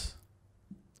for us.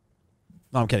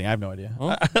 No, I'm kidding. I have no idea.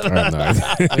 Huh?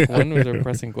 Like, When was there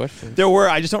pressing questions? There were.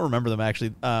 I just don't remember them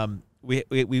actually.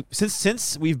 We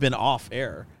since we've been off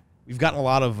air, we've gotten a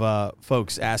lot of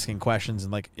folks asking questions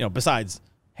and besides,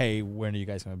 hey, when are you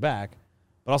guys coming back?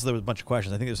 But also there was a bunch of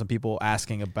questions. I think there's some people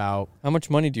asking about. How much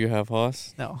money do you have,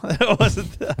 Hoss? No, it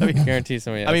wasn't. I mean, Guarantee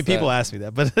somebody. people ask me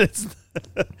that, but it's.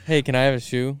 Hey, can I have a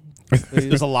shoe?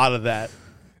 There's a lot of that.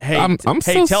 Hey, I'm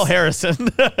hey, so tell Harrison.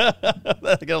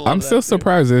 I'm still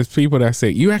surprised there's people that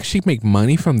say, you actually make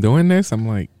money from doing this? I'm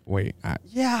like, wait,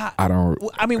 Yeah. I don't.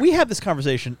 I mean, we have this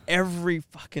conversation every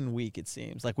fucking week, it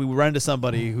seems. Like, we run into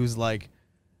somebody who's like,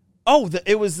 oh,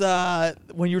 it was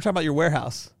when you were talking about your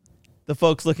warehouse. The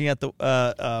folks looking at the,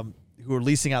 who were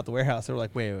leasing out the warehouse, they were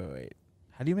like, wait.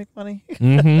 How do you make money?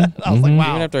 Mm-hmm, I was like,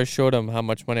 wow. Even after I showed them how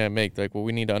much money I make, they're like, well,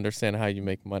 we need to understand how you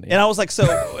make money. And I was like, so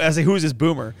I was like, who's this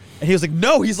boomer? And he was like,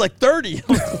 no, he's like 30.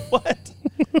 I'm like, what?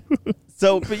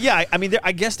 So, but yeah, I mean,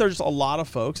 I guess there's a lot of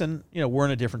folks, and we're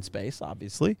in a different space,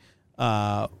 obviously.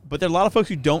 But there are a lot of folks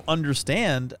who don't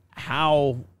understand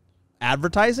how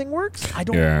advertising works. I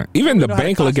don't. Yeah. Even the know how to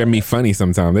bank look at me funny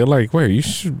sometimes. They're like, wait, you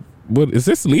should. What is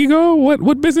this legal?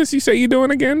 What business you say you're doing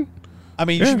again? I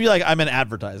mean, you should be like, I'm in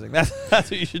advertising. That's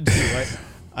what you should do, right?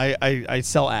 I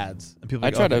sell ads, and people. I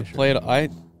Like, try okay, to play it. I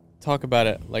talk about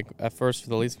it like at first for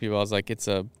the least people. I was like,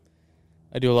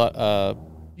 I do a lot.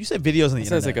 You say videos on the It internet.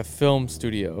 says like a film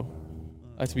studio.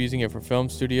 I have to be using it for film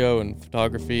studio and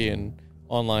photography and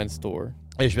online store.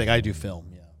 I should be like, I do film.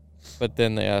 Yeah. But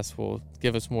then they asked, well,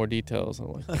 give us more details.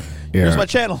 I'm like, Here's my Yeah.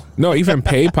 channel. No, even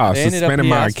PayPal They ended up suspended he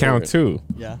my asked for account it. too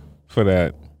Yeah. for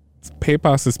that.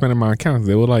 PayPal suspended my account.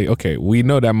 They were like, okay, we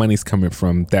know that money's coming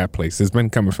from that place. It's been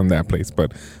coming from that place,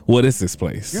 but what is this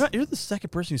place? You're the second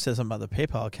person who said something about the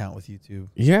PayPal account with YouTube.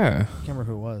 Yeah. I can't remember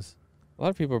who it was. a lot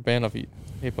of people are banned off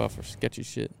PayPal for sketchy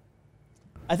shit.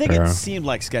 I think Yeah. it seemed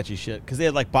like sketchy shit because they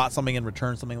had like bought something and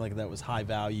returned something like that was high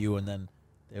value, and then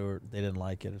they didn't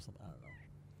like it or something.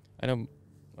 I don't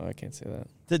know. I can't say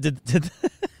that.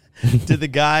 Did the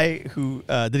guy who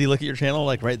did he look at your channel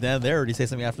like right then and there, or did he say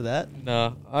something after that?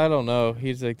 No, I don't know.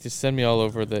 He's like, just send me all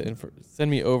over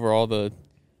send me over all the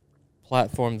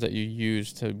platforms that you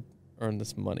use to earn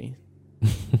this money.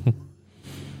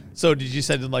 So did you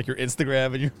send him like your Instagram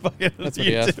and your fucking That's what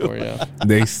he asked YouTube? for, yeah.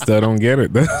 They still don't get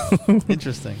it.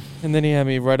 Interesting. And then he had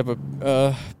me write up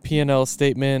a P&L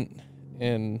statement,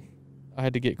 and I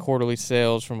had to get quarterly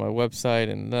sales from my website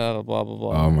and blah, blah, blah,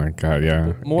 blah. Oh my God,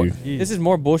 yeah. More. You- This is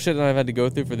more bullshit than I've had to go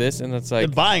through for this, and it's like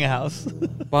And buying a house.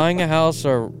 buying a house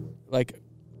or like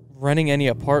renting any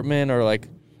apartment, or like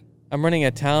I'm renting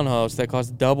a townhouse that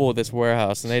costs double this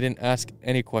warehouse, and they didn't ask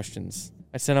any questions.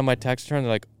 I sent out my tax return,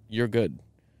 they're like, you're good.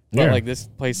 But Yeah. like this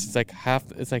place is like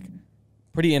it's like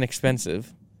pretty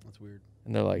inexpensive. That's weird.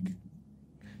 And they're like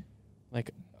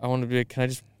I want to be, can I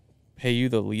just pay you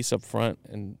the lease up front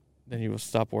and then you will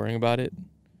stop worrying about it?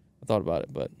 I thought about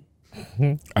it, but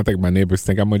I think my neighbors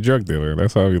think I'm a drug dealer.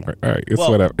 That's why I be like, all right, it's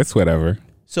Well- whatever. It's whatever.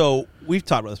 So we've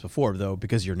talked about this before, though,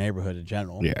 because your neighborhood in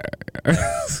general. Yeah.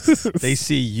 They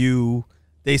see you.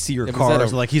 They see your Yeah, but is cars. that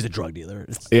They're like, he's a drug dealer.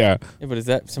 It's Yeah. yeah, but is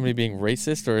that somebody being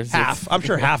racist, or is half. it I'm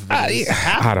sure half of it is.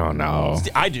 Half, I don't know.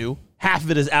 I do. Half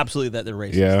of it is absolutely that they're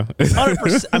racist. Yeah.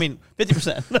 100%. I mean,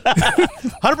 50%.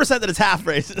 100% that it's half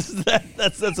racist.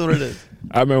 That's what it is.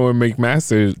 I remember when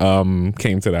McMaster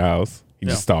came to the house. He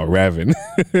just started revving.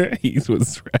 He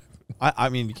was revving. I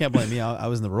mean, you can't blame me. I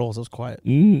was in the rolls. I was quiet.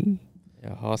 Mm.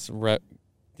 Yeah, Haas didn't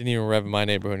even rev in my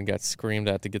neighborhood and got screamed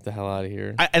at to get the hell out of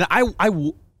here.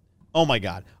 Oh my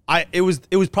God. It was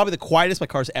probably the quietest my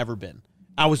car's ever been.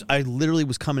 I literally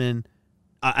was coming in.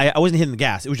 I wasn't hitting the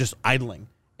gas. It was just idling.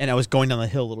 And I was going down the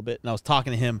hill a little bit, and I was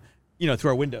talking to him, through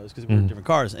our windows because we were in different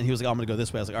cars. And he was like, I'm going to go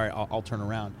this way. I was like, all right, I'll turn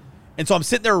around. And so I'm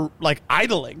sitting there like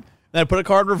idling. Then I put a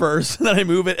car in reverse, and then I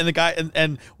move it, and the guy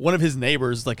and one of his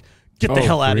neighbors is like, get the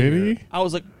hell out of really? here. I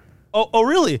was like, oh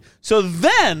really? So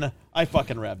then I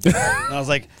fucking revved it. And I was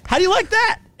like, how do you like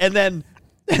that? And then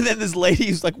this lady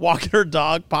who's like walking her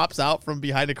dog pops out from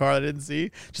behind a car that I didn't see.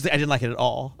 She's like, I didn't like it at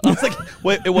all. And I was like,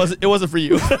 wait, it wasn't for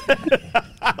you.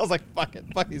 I was like,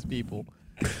 fuck these people.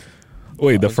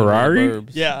 Wait, the Those are Ferrari?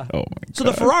 burbs. Yeah. Oh my God. So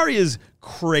the Ferrari is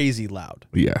crazy loud.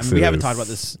 Yes, We it haven't is. talked about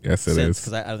this Yes, it since is.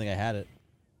 because I don't think I had it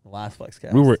in a last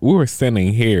FlexCast. We were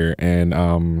sitting here,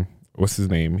 and what's his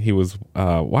name? He was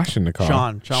washing the car.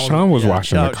 Sean was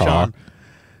washing the car.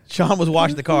 Sean was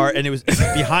washing the car, and it was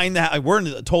behind that. Like, we're in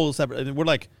a total separate. And we're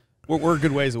like, we're a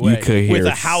good ways away. You could hear with a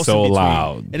it house so in between,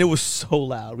 loud, and it was so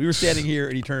loud. We were standing here,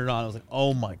 and he turned it on. I was like,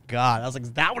 "Oh my god!" I was like,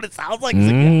 "Is that what it sounds like?" He's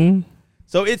like, yeah.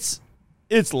 So it's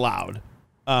loud,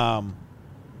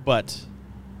 but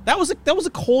that was a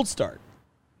cold start.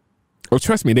 Oh,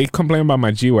 trust me, they complain about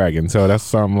my G-Wagon, so that's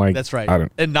something like that's right,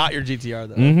 and not your GTR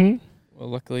though. Mm-hmm. Well,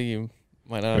 luckily you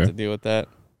might not have to deal with that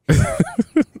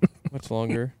much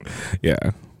longer.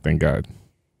 Yeah, thank God.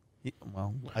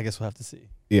 Well, I guess we'll have to see.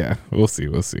 Yeah, we'll see.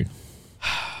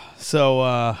 So,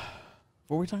 what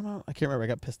were we talking about? I can't remember. I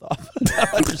got pissed off.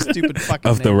 Your stupid fucking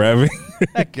of name. the revving.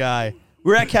 That guy.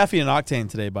 We were at Caffeine and Octane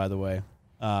today, by the way.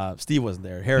 Steve wasn't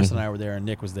there. Harrison and I were there, and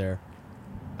Nick was there.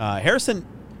 Harrison,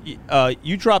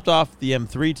 you dropped off the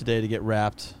M3 today to get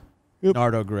wrapped. Yep.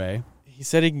 Nardo Gray. He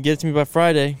said he can get it to me by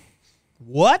Friday.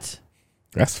 What?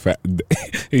 That's fat.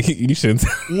 You shouldn't.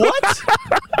 What?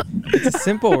 It's a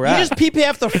simple wrap. You just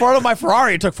PPF'd the front of my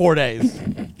Ferrari. It took 4 days.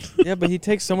 Yeah, but he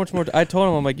takes so much more. I told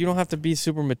him, I'm like, you don't have to be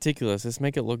super meticulous. Just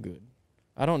make it look good.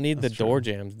 I don't need the door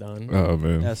jams done. Oh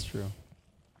man, that's true.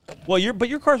 Well,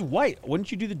 your car's white.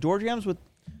 Wouldn't you do the door jams with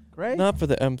gray? Not for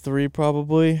the M3,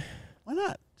 probably. Why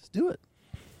not? Just do it.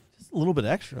 Just a little bit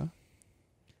extra.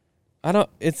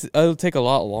 It'll take a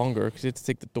lot longer because you have to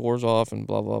take the doors off and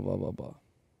blah blah blah blah blah.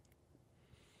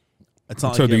 It's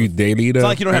not so like do you daily the it's not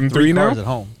like you don't have M3 3 now? cars at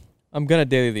home. I'm gonna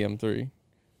daily the M3,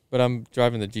 but I'm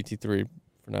driving the GT3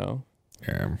 for now.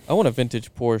 Yeah. I want a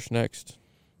vintage Porsche next.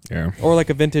 Yeah. Or like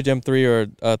a vintage M3 or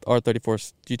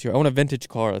R34 GTR. I want a vintage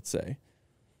car, let's say.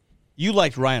 You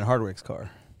liked Ryan Hardwick's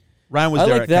car. Ryan was I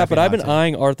there like at that, Cafe but I've been Octane.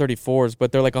 eyeing R34s,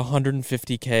 but they're like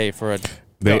 $150K for a.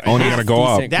 They only gonna go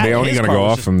up. They only gonna go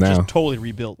up from now. Just totally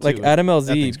rebuilt. Too. Like Adam That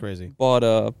thing's LZ crazy. bought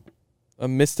a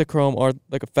Mistachrome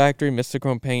like a factory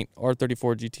Mistachrome paint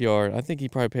R34 GTR. I think he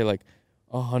probably paid like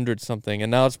 100 something,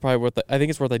 and now it's probably worth. I think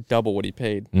it's worth like double what he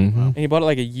paid, and he bought it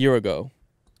like a year ago.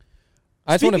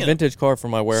 I just want a vintage car for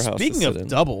my warehouse. Speaking of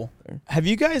double, have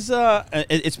you guys?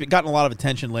 It's gotten a lot of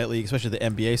attention lately, especially the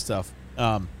NBA stuff.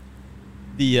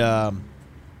 The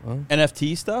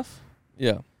NFT stuff.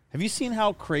 Yeah. Have you seen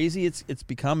how crazy it's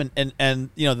become? And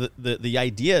you know the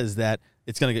idea is that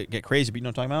it's going to get crazy. But you know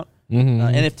what I'm talking about?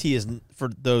 NFT is, for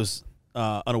those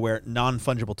unaware,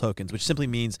 non-fungible tokens, which simply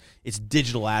means it's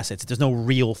digital assets. There's no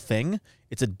real thing.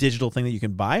 It's a digital thing that you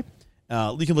can buy.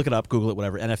 You can look it up, Google it,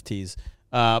 whatever. NFTs.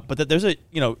 But that there's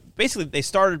basically they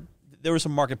started. There were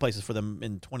some marketplaces for them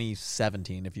in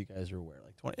 2017, if you guys are aware.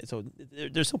 So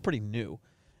they're still pretty new.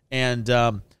 And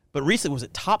but recently, was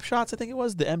it Top Shots? I think it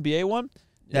was the NBA one.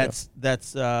 That's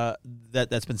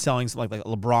been selling like a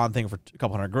LeBron thing for a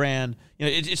couple $100,000. You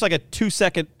know, it's like a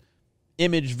 2-second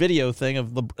image video thing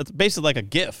of it's basically like a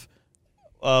GIF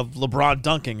of LeBron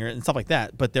dunking and stuff like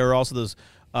that. But there are also those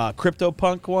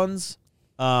CryptoPunk ones.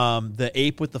 The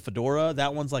ape with the fedora,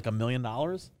 that one's like $1 million.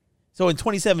 So in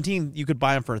 2017, you could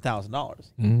buy them for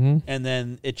 $1,000, and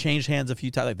then it changed hands a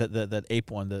few times. Like that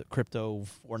ape one, the Crypto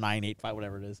 4985,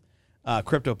 whatever it is,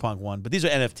 CryptoPunk one. But these are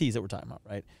NFTs that we're talking about,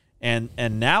 right?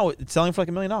 And now it's selling for like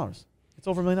 $1 million. It's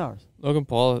over $1 million. Logan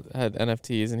Paul had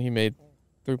NFTs and he made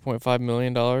 $3.5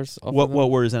 million off What of them.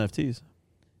 what were his NFTs? I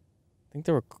think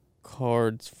they were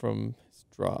cards from his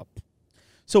drop.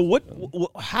 So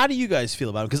how do you guys feel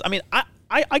about it? Because I mean,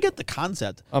 I get the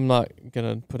concept. I'm not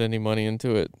gonna put any money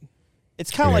into it.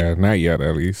 It's kind of like not yet,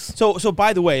 at least. So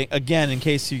by the way, again, in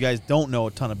case you guys don't know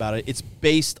a ton about it, it's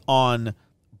based on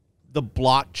the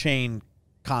blockchain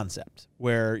concept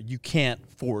where you can't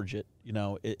forge it. You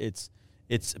know, it's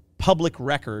public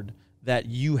record that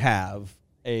you have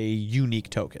a unique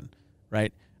token,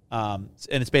 right? And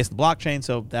it's based on the blockchain,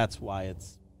 so that's why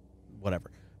it's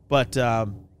whatever. But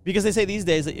because they say these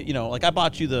days that, you know, like I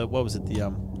bought you the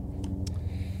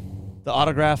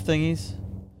autograph thingies.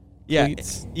 Yeah,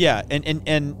 yeah,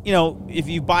 and you know, if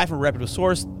you buy from a reputable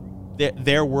source,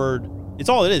 their word, it's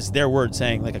all it is. Their word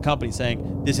saying, like a company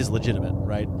saying this is legitimate,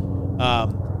 right?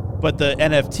 But the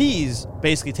NFTs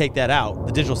basically take that out.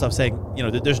 The digital stuff saying, you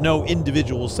know, there's no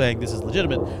individual saying this is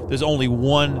legitimate. There's only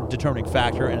one determining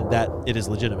factor, and that it is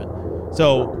legitimate.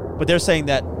 So, but they're saying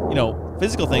that, you know,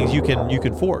 physical things you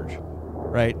can forge,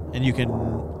 right? And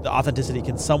the authenticity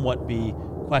can somewhat be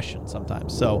questioned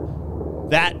sometimes. So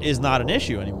that is not an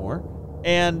issue anymore.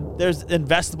 And there's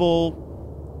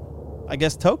investable, I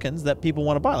guess, tokens that people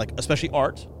want to buy, like especially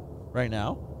art right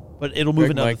now. But it'll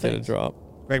move into other things.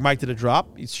 Greg Mike did a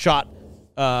drop. He shot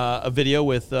a video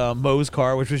with Mo's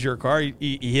car, which was your car.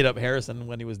 He hit up Harrison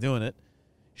when he was doing it.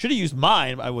 Should have used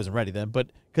mine. I wasn't ready then, but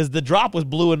because the drop was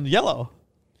blue and yellow.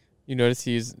 You notice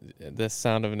he used the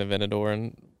sound of an Aventador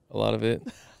in a lot of it.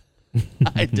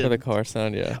 I did. For the car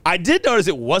sound, yeah. I did notice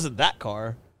it wasn't that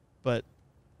car, but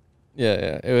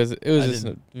Yeah. It was just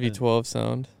a V12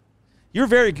 sound. You're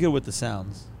very good with the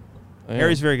sounds.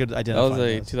 Harry's very good at That identifying was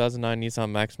a those. 2009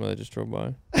 Nissan Maxima that just drove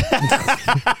by.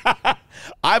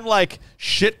 I'm like,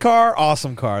 shit car,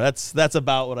 awesome car. That's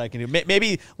about what I can do.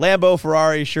 Maybe Lambo,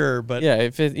 Ferrari, sure, but Yeah,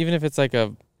 even if it's like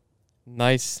a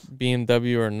nice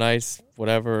BMW or nice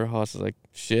whatever, Haas is like,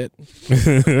 shit.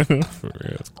 For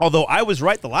real. although I was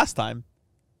right the last time.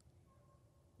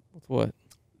 With what?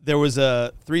 There was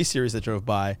a 3 Series that drove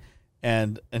by,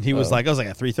 and he was like, I was like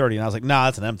a 330, and I was like, nah,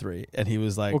 that's an M3, and he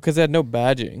was like, Well, because they had no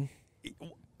badging.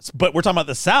 but we're talking about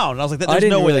the sound. And I was like, there's I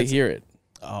didn't no way really that's- hear it.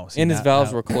 Oh, see, And his now-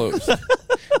 valves now- were closed.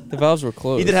 The valves were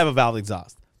closed. He did have a valve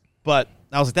exhaust, but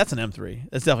I was like, that's an M3.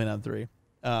 That's definitely an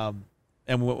M3.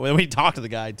 And when we talked to the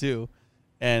guy too,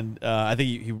 and I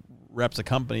think he reps a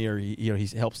company or he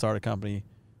helped start a company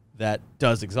that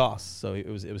does exhaust. So it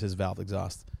was his valve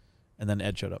exhaust, and then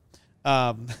Ed showed up.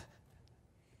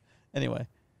 Anyway,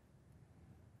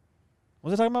 what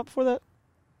was I talking about before that?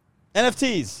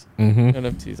 NFTs.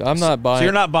 NFTs. I'm not buying. So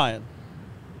you're not buying.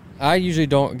 I usually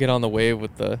don't get on the wave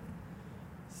with the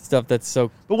stuff that's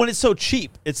so. But when it's so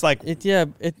cheap, it's like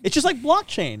It's just like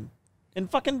blockchain in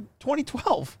fucking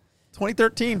 2012,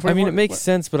 2013. I mean, it 2014. makes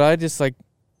sense, but I just like,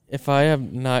 if I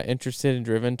am not interested and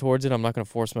driven towards it, I'm not going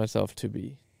to force myself to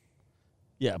be.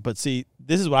 Yeah, but see,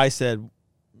 this is what I said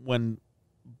when,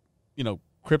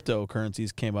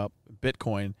 cryptocurrencies came up,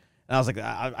 Bitcoin, and I was like,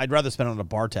 I'd rather spend it on a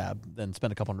bar tab than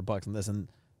spend a couple $100 on this. And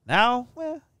now,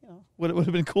 would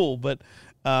have been cool. But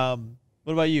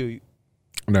what about you?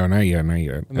 No, not yet.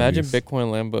 Imagine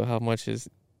Bitcoin Lambo. How much is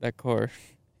that car?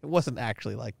 It wasn't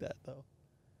actually like that though.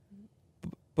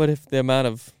 But if the amount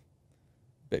of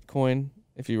Bitcoin,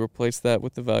 if you replace that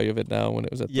with the value of it now when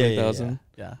it was at 3,000,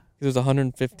 Yeah. it was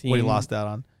 115. What he lost out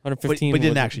on. 115. But he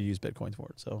didn't was- actually use Bitcoin for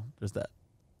it, so there's that.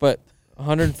 But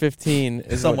 115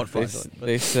 is Somewhat what fraudulent, but-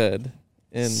 they said.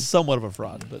 And Somewhat of a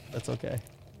fraud, but that's okay.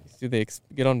 do they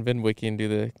get on VinWiki and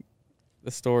do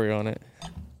the story on it?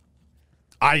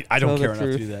 I don't Tell the care enough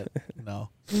to truth. do that.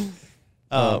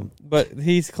 No. But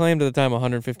he's claimed at the time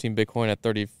 115 Bitcoin at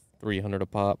 3,300 a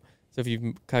pop. So if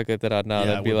you calculate that out now, Yeah,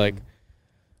 that'd be like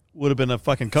would have been a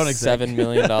fucking Koenigsegg. $7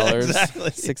 million, Exactly.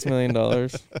 $6 million.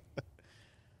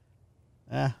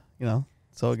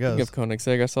 So it goes. Speaking of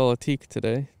Koenigsegg, I saw a teak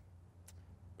today.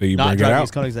 Did you Not bring it driving out?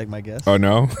 his Koenigsegg, my guess. Oh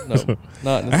no, No,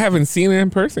 not. I haven't seen it in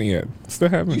person yet. Still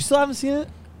haven't. You still haven't seen it?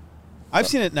 I've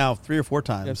seen it now 3 or 4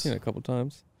 times. I've seen it a couple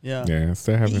times. Yeah. Yeah,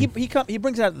 still haven't. He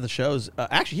brings it out to the shows.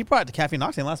 Actually, he brought it to Caffeine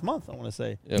and Octane last month, I want to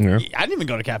say. Yep. Yeah. I didn't even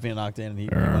go to Caffeine and Octane, and he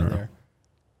went there.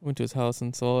 Went to his house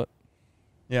and saw it.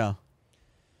 Yeah.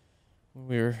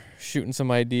 We were shooting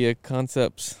some idea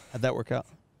concepts. How'd that work out?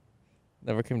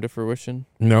 Never came to fruition.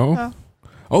 No. Yeah.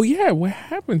 Oh yeah, what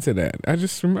happened to that? I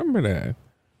just remember that.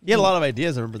 He had a lot of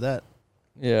ideas. I remember that.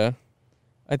 Yeah.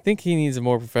 I think he needs a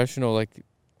more professional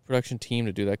production team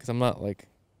to do that because I'm not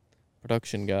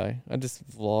production guy. I just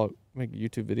make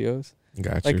YouTube videos.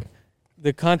 Got Like, you.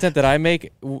 The content that I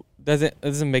make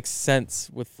doesn't make sense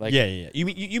with Yeah.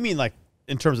 You mean like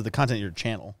in terms of the content of your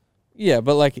channel? Yeah,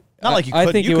 but Not like you I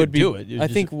couldn't- think you it could would be. do it. It I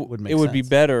just think wouldn't make it would be sense.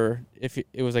 better if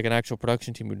it was like an actual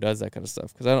production team who does that kind of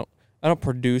stuff. Because I don't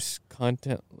produce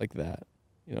content like that.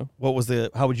 You know, What was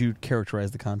how would you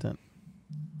characterize the content?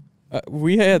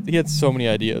 he had so many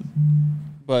ideas,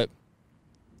 but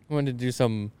I wanted to do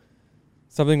something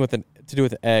to do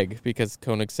with egg because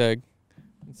Koenigsegg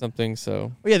and something.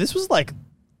 So Oh yeah, this was like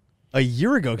a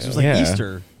year ago because it was like Yeah.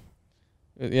 Easter.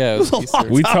 yeah, it It was was a Easter. long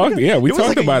We time talked. ago. Yeah, we It was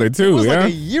talked like about it It too. was Yeah. like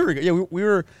a year ago. Yeah, we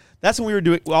were. That's when we were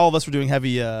doing. All of us were doing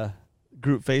heavy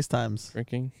group FaceTimes.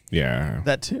 Drinking. Yeah.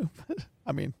 That too.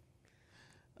 I mean.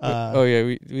 Oh yeah,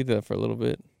 we did that for a little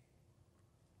bit.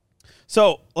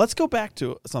 So let's go back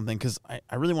to something because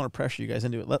I really want to pressure you guys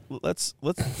into it. Let's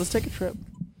take a trip.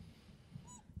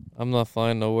 I'm not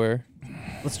flying nowhere.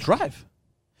 Let's drive.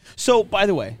 So by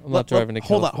the way, I'm not driving to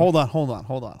hold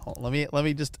California. on. Let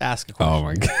me just ask a question. Oh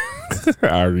my god.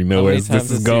 I already know How where many this times is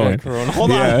has going. Corona?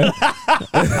 Hold on. Yeah.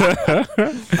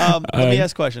 Let me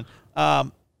ask a question.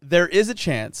 There is a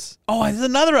chance. Oh, there's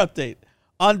another update.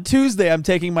 On Tuesday, I'm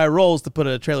taking my Rolls to put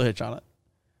a trailer hitch on it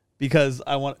because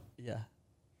I want. Yeah.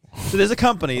 So there's a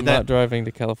company I'm that not driving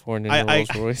to California in a I-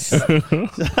 Rolls Royce.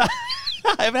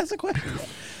 I haven't asked a question yet.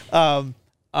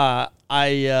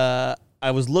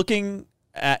 I was looking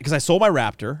at because I sold my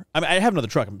Raptor. I mean, I have another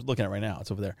truck I'm looking at right now.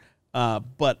 It's over there,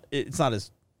 but it's not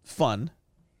as fun.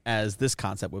 as this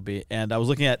concept would be. And I was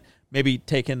looking at maybe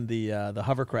taking the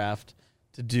hovercraft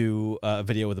to do a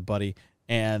video with a buddy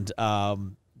and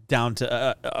down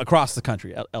to across the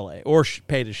country, LA, or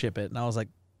pay to ship it. And I was like,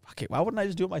 okay, why wouldn't I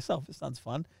just do it myself? It sounds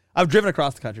fun. I've driven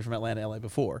across the country from Atlanta to LA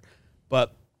before,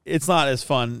 but it's not as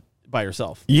fun by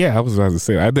yourself. Yeah, I was about to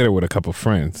say, I did it with a couple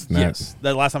friends. Yes.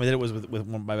 The last time I did it was with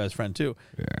my best friend, too.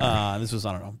 Yeah. This was,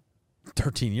 I don't know,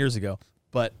 13 years ago.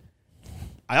 But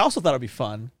I also thought it would be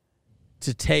fun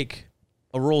to take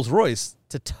a Rolls Royce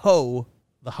to tow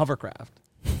the hovercraft.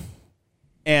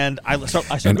 And I start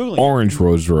Googling orange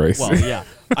Rolls Royce. Well, yeah.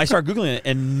 I start Googling it,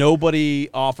 and nobody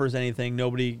offers anything.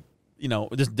 Nobody,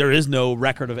 there is no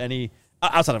record of any,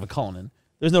 outside of a Cullinan,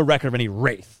 there's no record of any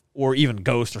Wraith or even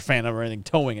Ghost or Phantom or anything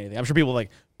towing anything. I'm sure people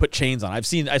like put chains on. I've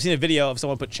seen a video of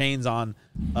someone put chains on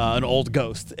an old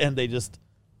Ghost, and they just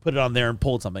put it on there and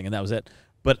pulled something, and that was it.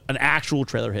 But an actual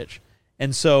trailer hitch.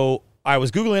 And so I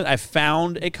was Googling it. I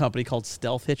found a company called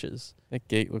Stealth Hitches. That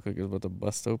gate looked like it was about to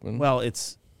bust open. Well,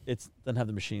 it doesn't have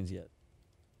the machines yet.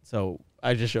 So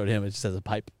I just showed him. It just has a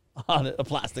pipe on it, a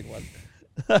plastic one.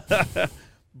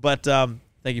 But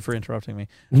thank you for interrupting me.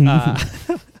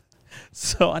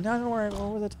 So I don't know what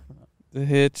was I talking about? The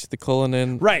hitch, the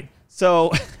Cullinan. Right.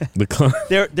 So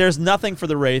there's nothing for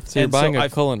the Wraith. So you're buying a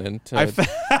Cullinan.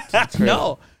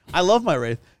 No, I love my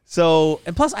Wraith. So,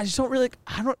 and plus I just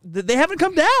they haven't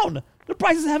come down. The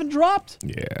prices haven't dropped.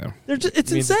 Yeah.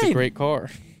 It's insane. It's a great car.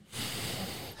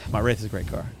 My Wraith is a great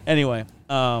car. Anyway,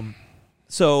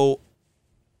 so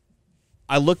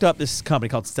I looked up this company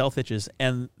called Stealth Hitches,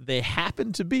 and they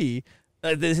happen to be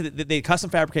they custom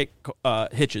fabricate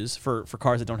hitches for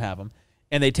cars that don't have them,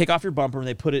 and they take off your bumper and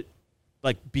they put it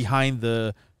like behind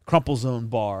the crumple zone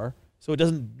bar, so it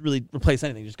doesn't really replace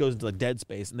anything. It just goes into like dead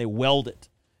space, and they weld it,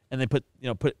 and they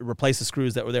replace the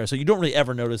screws that were there, so you don't really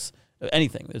ever notice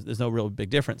anything. There's no real big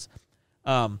difference.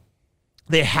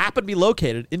 They happen to be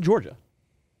located in Georgia,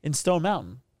 in Stone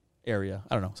Mountain area.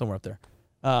 I don't know, somewhere up there.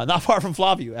 Not far from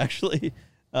Flavio, actually.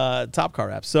 Top Car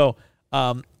Apps. So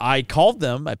I called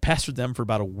them. I pestered them for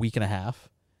about a week and a half.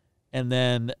 And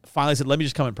then finally said, let me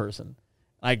just come in person.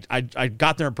 I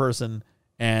got there in person,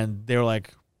 and they were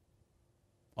like,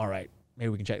 all right, maybe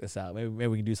we can check this out. Maybe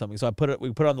we can do something. So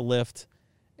we put it on the lift,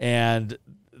 and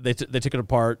they took it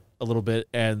apart a little bit,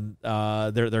 and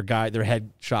their head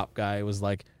shop guy was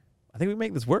like, I think we can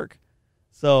make this work.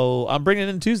 So I'm bringing it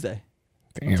in Tuesday.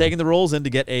 Damn. I'm taking the Rolls in to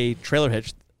get a trailer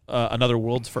hitch, another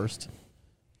world's first.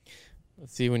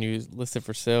 Let's see, when you list it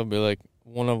for sale, it'll be like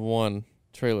 1 of 1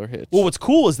 trailer hitch. Well, what's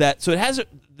cool is that, so it has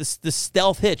this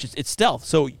stealth hitch. It's stealth.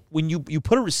 So when you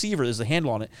put a receiver, there's a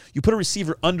handle on it. You put a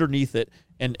receiver underneath it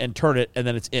and turn it, and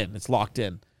then it's in. It's locked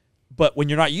in. But when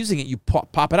you're not using it, you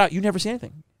pop it out. You never see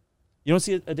anything. You don't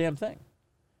see a damn thing.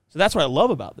 So that's what I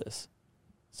love about this.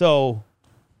 So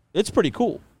it's pretty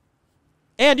cool.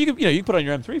 And you can put it on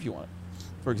your M3 if you want,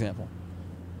 for example.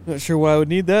 Not sure why I would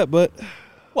need that, but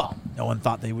well, no one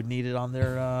thought they would need it on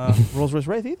their Rolls Royce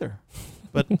Wraith either.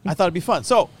 But I thought it'd be fun.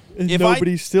 So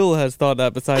nobody still has thought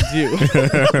that besides you.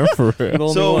 For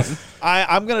real. So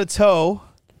I'm gonna tow.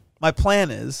 My plan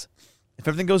is, if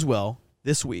everything goes well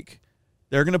this week,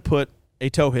 they're gonna put a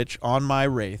tow hitch on my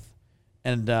Wraith,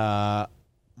 and my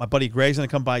buddy Greg's gonna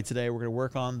come by today. We're gonna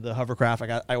work on the hovercraft.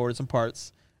 I ordered some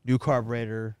parts, new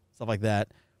carburetor, stuff like that.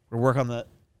 We're gonna work on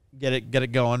get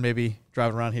it going. Maybe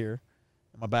driving around here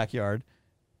in my backyard.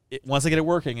 Once I get it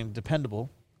working and dependable,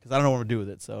 because I don't know what I'm going to do with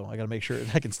it, so I got to make sure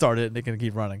I can start it and it can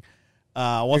keep running.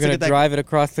 Once You're going to drive it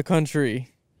across the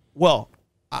country. Well,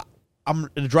 I'm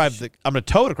going to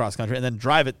tow it across the country and then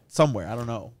drive it somewhere. I don't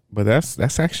know. But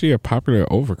that's actually a popular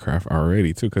overcraft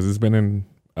already too, because it's been in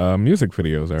music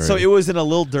videos already. So it was in a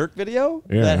Lil Durk video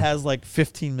that has like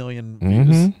 15 million views.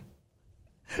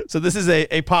 Mm-hmm. So this is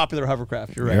a popular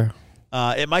hovercraft. You're right.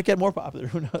 Yeah. It might get more popular.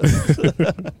 Who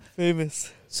knows?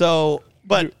 Famous. So,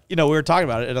 but we were talking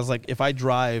about it, and I was like, if I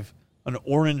drive an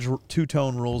orange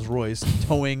two-tone Rolls Royce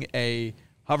towing a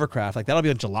hovercraft, like that'll be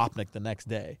on Jalopnik the next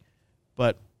day.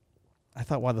 But I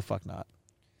thought, why the fuck not?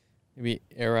 Maybe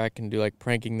Eric can do like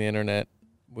pranking the internet.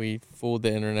 We fooled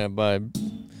the internet by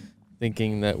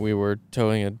thinking that we were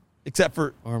towing a except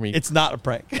for army. It's not a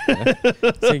prank. Yeah.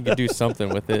 So you could do something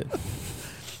with it.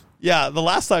 Yeah, the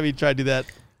last time he tried to do that,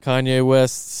 Kanye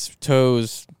West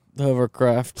tows the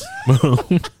hovercraft.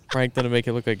 Pranked them to make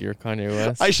it look like you're Kanye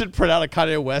West. I should print out a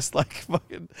Kanye West like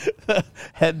fucking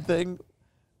head thing.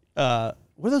 What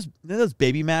are those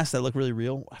baby masks that look really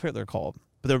real? I forget what they're called,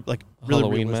 but they're like really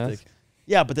Halloween realistic. mask?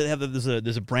 Yeah, but they have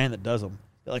there's a brand that does them.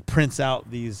 That like prints out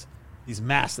these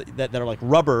masks that are like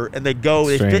rubber, and they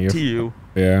fit to you.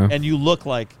 Yeah, and you look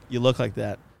like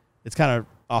that. It's kind of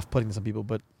off-putting to some people,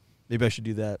 but Maybe I should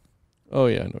do that. Oh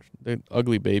yeah, no, the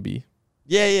ugly baby.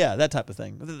 Yeah, that type of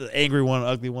thing. The angry one,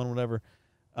 ugly one, whatever.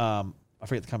 I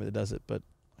forget the company that does it, but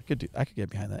I could get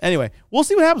behind that. Anyway, we'll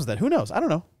see what happens with that. Who knows? I don't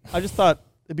know. I just thought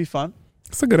it'd be fun.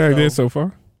 It's a good idea so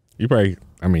far. You're going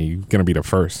to be the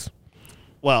first.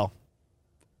 Well,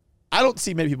 I don't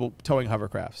see many people towing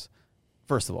hovercrafts,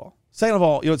 first of all. Second of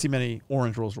all, you don't see many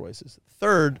orange Rolls Royces.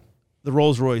 Third, the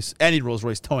Rolls Royce, any Rolls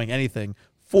Royce towing anything.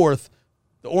 Fourth,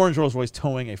 the orange Rolls Royce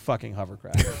towing a fucking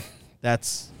hovercraft.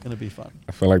 That's going to be fun.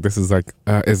 I feel like this is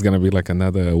it's going to be like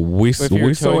another Whistle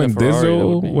and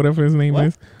Dizzle, whatever his name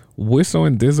is. Whistle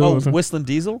and Dizzle. Oh, Whistling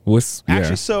Diesel?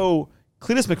 Actually, so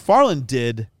Cletus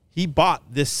McFarland he bought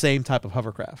this same type of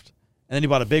hovercraft. And then he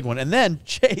bought a big one. And then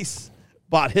Chase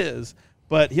bought his,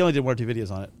 but he only did 1 or 2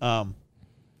 videos on it.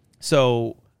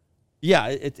 So, yeah,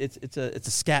 it's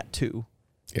a Scat 2.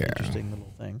 Yeah. Interesting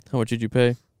little thing. How much did you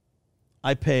pay?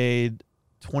 I paid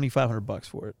 $2,500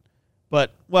 for it.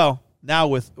 But, well,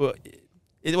 now it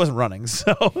wasn't running.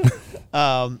 So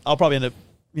I'll probably end up,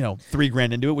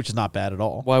 $3,000 into it, which is not bad at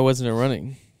all. Why wasn't it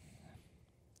running?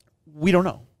 We don't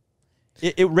know.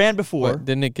 It ran before. What,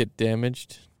 didn't it get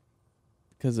damaged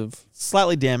because of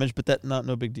slightly damaged, but that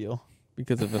no big deal.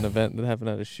 Because of an event that happened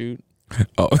at a shoot?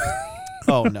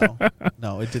 Oh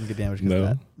no, it didn't get damaged.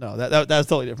 No, that was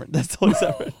totally different. That's totally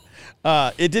separate.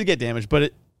 It did get damaged, but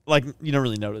it you don't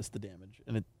really notice the damage,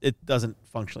 and it doesn't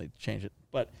functionally change it.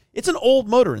 But it's an old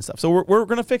motor and stuff, so we're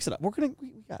gonna fix it up. We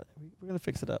got it. We're gonna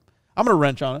fix it up. I'm gonna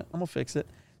wrench on it. I'm gonna fix it.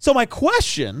 So my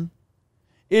question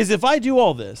is, if I do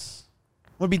all this,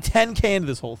 I'm gonna be $10K into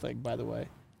this whole thing, by the way,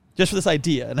 just for this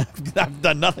idea, and I've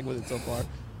done nothing with it so far.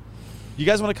 You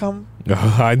guys want to come?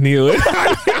 Oh, I knew it.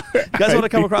 You guys want to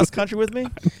come across the country with me?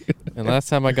 And last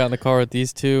time I got in the car with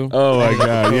these two. Oh my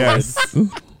God, yes.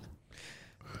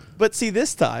 But see,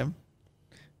 this time.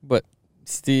 But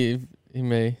Steve, he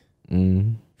may.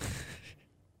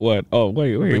 What? Oh,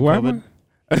 wait. Why am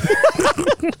I?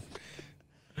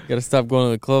 Got to stop going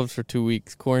to the clubs for 2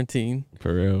 weeks. Quarantine.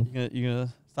 For real. You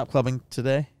gonna stop clubbing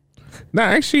today? No,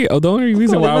 actually, the only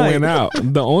reason why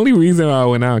I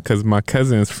went out, because my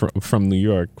cousin's from New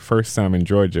York, first time in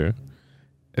Georgia.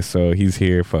 So he's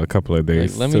here for a couple of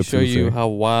days. Let me show you how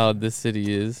wild this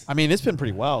city is. I mean, it's been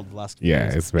pretty wild the last few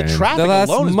days. It's been. The traffic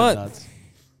alone has been nuts.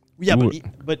 Yeah, Ooh.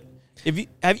 but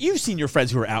have you seen your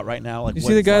friends who are out right now? Like, you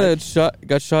see the guy that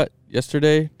got shot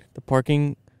yesterday? The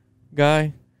parking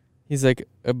guy? He's like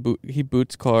he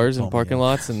boots cars in parking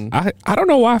lots, and I don't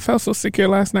know why I felt so secure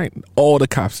last night. All the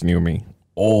cops knew me,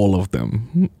 all of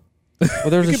them. Well,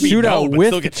 there was a shootout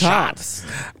with the cops.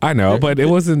 I know, but it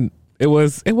wasn't. It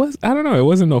was. I don't know. It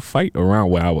wasn't no fight around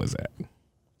where I was at.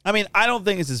 I mean, I don't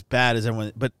think it's as bad as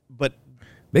everyone, but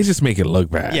they just make it look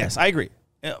bad. Yes, I agree.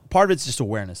 Part of it's just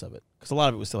awareness of it, because a lot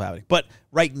of it was still happening. But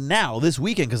right now, this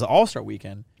weekend, because the All-Star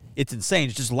weekend, it's insane.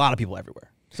 It's just a lot of people everywhere,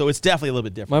 so it's definitely a little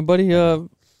bit different. My buddy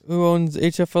who owns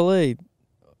HFLA,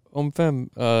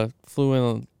 Femme, flew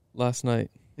in last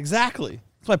night. Exactly.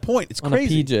 That's my point. It's on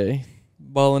crazy. A PJ,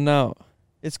 balling out.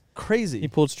 It's crazy. He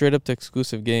pulled straight up to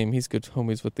Exclusive Game. He's good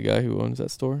homies with the guy who owns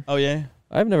that store. Oh, yeah?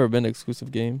 I've never been to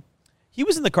Exclusive Game. He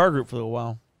was in the car group for a little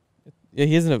while. Yeah,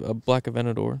 he isn't a black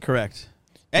Aventador. Correct.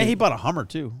 And he bought a Hummer,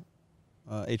 too.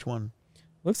 H1.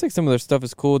 Looks like some of their stuff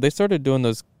is cool. They started doing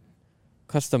those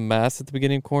custom masks at the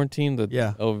beginning of quarantine, the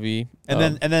LV. And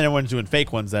then everyone's doing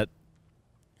fake ones that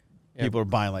people are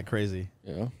buying like crazy.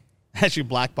 Yeah. Actually,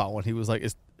 Black bought one. He was like,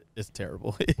 it's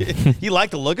terrible. He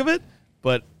liked the look of it,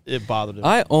 but it bothered him.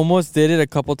 I almost did it a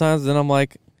couple times, then I'm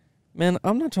like, man,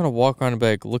 I'm not trying to walk around and be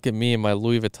like, look at me in my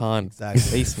Louis Vuitton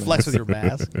basement. Flex with your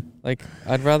mask. Like,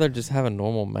 I'd rather just have a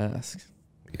normal mask.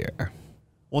 Yeah.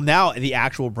 Well, now the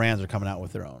actual brands are coming out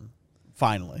with their own.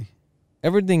 Finally.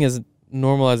 Everything is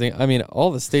normalizing. I mean,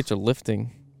 all the states are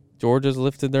lifting. Georgia's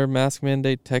lifted their mask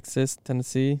mandate. Texas,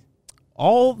 Tennessee.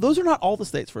 Those are not all the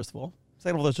states, first of all.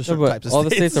 Second of all, those are certain types of all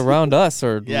states. the states around us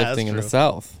are lifting in the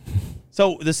South.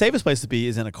 So the safest place to be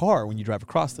is in a car when you drive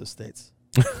across those states.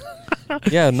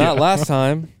 Yeah, not last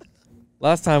time.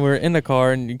 Last time we were in the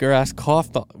car and your ass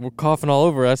were coughing all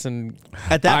over us, and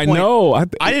at that point, I know. I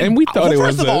didn't. And we thought it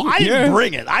was. First of all, I didn't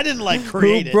bring it. I didn't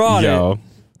create it. Who brought it?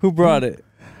 Who brought it?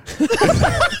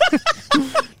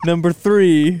 Number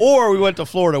 3. Or we went to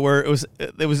Florida where it was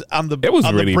on the it was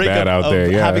on really the brink bad of, out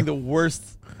there. Yeah, having the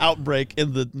worst outbreak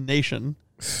in the nation.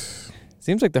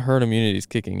 Seems like the herd immunity is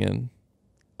kicking in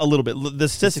a little bit. The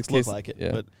statistics look like it.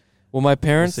 Yeah. But well, my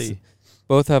parents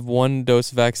both have 1-dose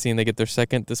vaccine. They get their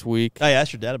second this week. I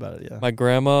asked your dad about it. Yeah. My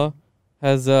grandma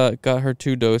has got her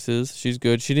 2 doses. She's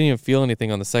good. She didn't even feel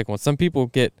anything on the second one. Some people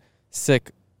get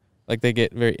sick, like they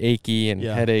get very achy and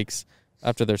headaches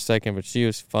after their second, but she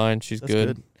was fine. She's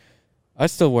good. I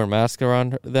still wear masks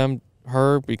around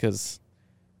her because,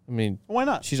 I mean, Why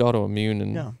not? she's autoimmune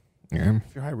and Yeah.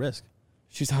 If you're high risk.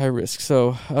 she's high risk.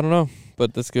 So I don't know,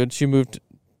 but that's good. She moved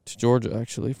to Georgia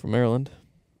actually from Maryland.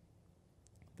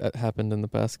 That happened in the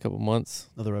past couple months.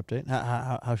 Another update.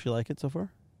 How she like it so far?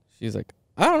 She's like,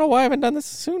 I don't know why I haven't done this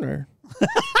sooner.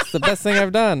 It's the best thing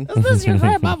I've done. This is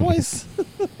right, my voice.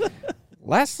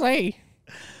 Leslie.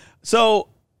 So,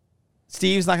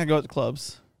 Steve's not gonna go to the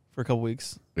clubs for a couple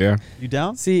weeks. Yeah. You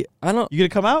down? See, I don't. You gonna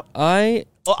come out? I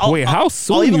Wait, how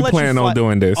soon even you let plan fly- on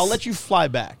doing this? I'll let you fly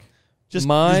back. Just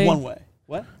My- one way.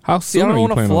 What? How I soon don't are you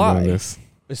wanna planning on doing fly. this?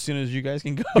 As soon as you guys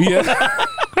can go. Yeah.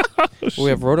 we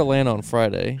have Road Atlanta on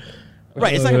Friday.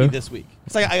 Right. It's not gonna be this week.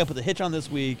 It's like I gotta put the hitch on this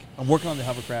week. I'm working on the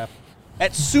hovercraft.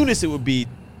 At soonest, it would be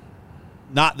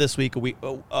not this week.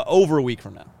 Over a week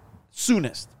from now.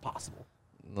 Soonest possible.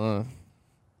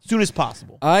 Soonest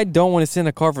possible. I don't want to sit in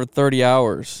a car for 30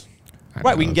 hours.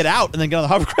 Right. We can get out and then get on the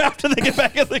hovercraft and then get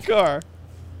back in the car.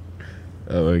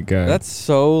 Oh my god. That's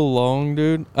so long,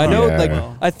 dude. I know, Yeah. like,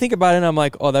 I think about it and I'm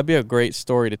like, oh, that'd be a great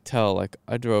story to tell. Like,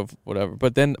 I drove whatever.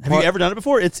 But then. Have you ever done it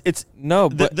before? It's No,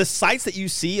 but. the sights that you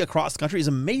see across the country is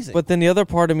amazing. But then the other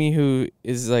part of me who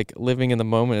is, like, living in the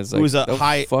moment is like, Who's a "Don't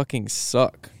high- fucking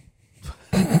suck.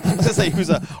 I was gonna say who's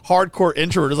a hardcore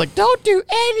introvert is like, don't do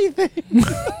anything.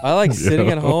 I like sitting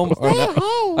at home. Or Stay at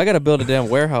home. I got to build a damn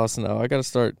warehouse now. I got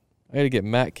to get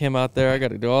Matt Kim out there. I got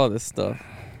to do all this stuff.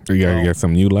 You gotta get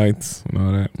some new lights and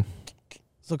all that.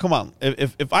 So come on,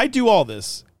 if I do all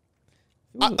this,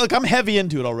 I'm heavy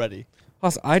into it already.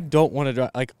 Plus, I don't want to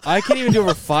drive. Like, I can't even do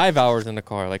over 5 hours in the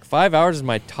car. Like, 5 hours is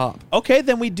my top. Okay,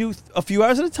 then we do a few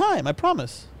hours at a time. I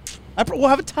promise. We'll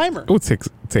have a timer. It would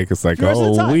take us like Few a hours at a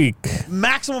whole time. week.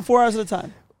 Maximum 4 hours at a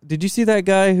time. Did you see that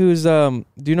guy who's do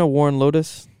you know Warren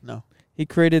Lotus? No. He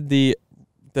created the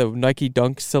Nike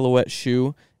Dunk silhouette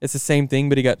shoe. It's the same thing,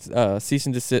 but he got cease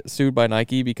and desist sued by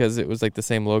Nike because it was like the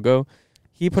same logo.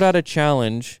 He put out a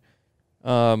challenge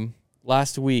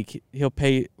last week. He'll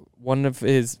pay one of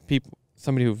his people,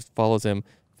 somebody who follows him,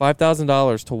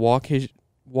 $5,000 to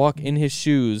walk in his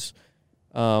shoes.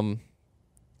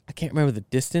 I can't remember the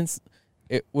distance.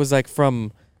 It was like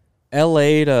from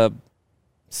L.A. to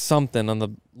something on the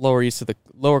lower east of the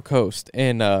lower coast,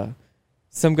 and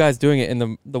some guy's doing it.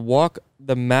 And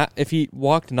if he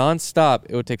walked nonstop,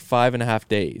 it would take 5.5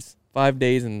 days. 5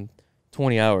 days and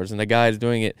 20 hours, and the guy's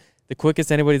doing it. The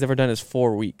quickest anybody's ever done is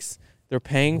 4 weeks. They're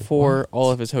paying for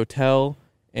all of his hotel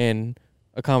and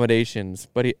accommodations,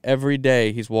 but every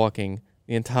day he's walking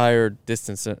the entire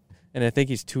distance. And I think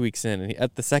he's 2 weeks in. And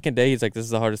at the second day, he's like, this is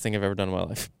the hardest thing I've ever done in my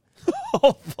life.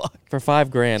 Oh, fuck. For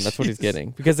 $5,000, that's what he's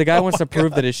getting. Because the guy wants to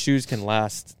prove that his shoes can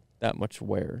last that much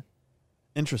wear.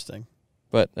 Interesting.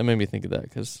 But that made me think of that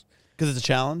because Because it's a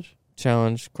challenge.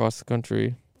 challenge across the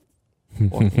country.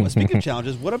 Well, speaking of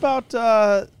challenges, what about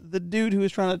the dude who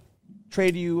was trying to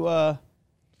trade you a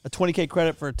 $20K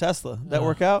credit for a Tesla? Did that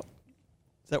work out?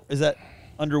 Is that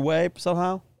underway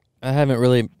somehow? I haven't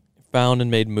really found and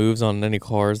made moves on any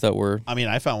cars that were. I mean,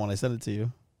 I found one. I sent it to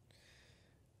you.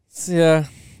 Yeah,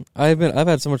 I've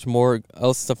had so much more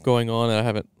else stuff going on that I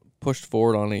haven't pushed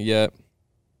forward on it yet.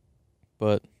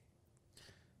 But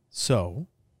So,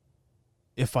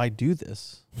 if I do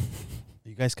this, are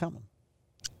you guys coming?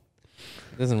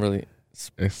 it doesn't really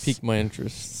It's- pique my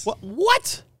interest.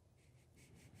 What?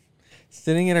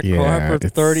 Sitting in a Yeah, car for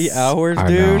it's- 30 hours, I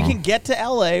dude. know. We can get to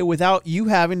LA without you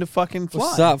having to fucking fly.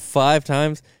 We'll stop 5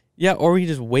 times. Yeah, or we can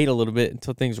just wait a little bit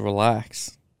until things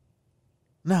relax.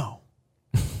 No.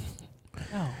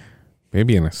 No.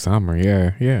 Maybe in the summer.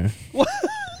 Yeah.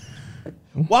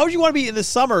 Why would you want to be in the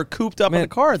summer cooped up in a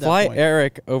car at that fly point?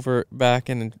 Eric over back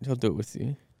and he'll do it with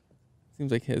you.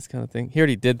 Seems like his kind of thing. He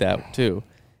already did that too.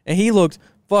 And he looked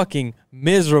fucking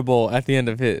miserable at the end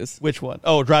of his. Which one?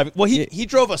 Oh, driving. Well, he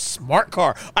drove a smart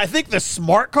car. I think the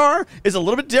smart car is a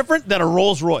little bit different than a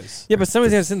Rolls Royce. Yeah, but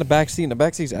somebody's gonna sit in the back seat, and the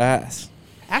back seat's ass.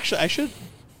 Actually, I should.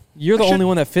 You're the I should- only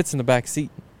one that fits in the back seat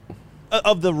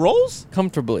Of the Rolls?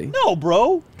 comfortably. No,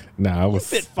 bro. Nah, it You was.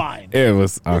 fit fine. It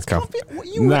was It's uncomfortable. comfy.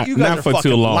 You guys Not are for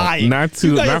fucking too long. lying. Not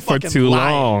You guys are for fucking too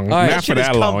lying. long. All right, Not that for shit is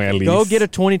that long, comfy. at least. Go get a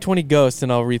 2020 Ghost,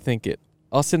 and I'll rethink it.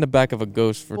 I'll sit in the back of a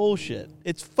Ghost for. Bullshit.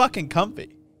 It's fucking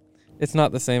comfy. It's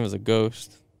not the same as a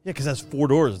Ghost. Yeah, because that's 4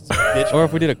 doors. It's a bitch. Or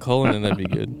if we did a Cullinan, that'd be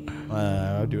good.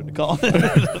 I'll do it in call.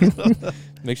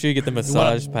 Make sure you get the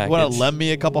massage package. Want to lend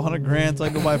me a couple $100,000 so I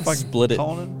can go buy a fucking Split it.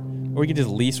 Cullinan? Or you can just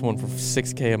lease one for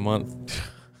 $6,000 a month,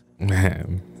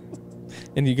 Man.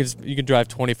 and you can drive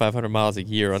 2,500 miles a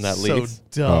year on that So lease.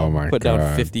 dumb. Oh my Put god.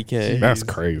 down $50,000. That's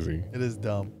crazy. It is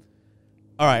dumb.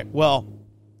 All right. Well,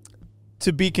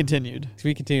 to be continued.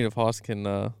 We continue if Haas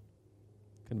can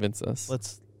convince us.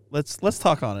 Let's let's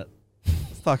talk on it.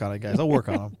 Let's talk on it, guys. I'll work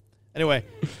on them. Anyway,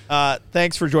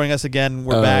 thanks for joining us again.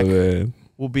 We're back. Man.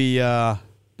 We'll be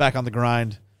back on the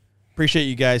grind. Appreciate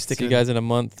you guys sticking. See you guys in a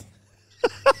month.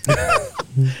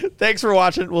 Thanks for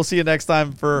watching. We'll see you next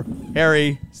time. For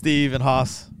Harry, Steve, and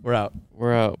Haas, we're out.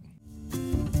 We're out.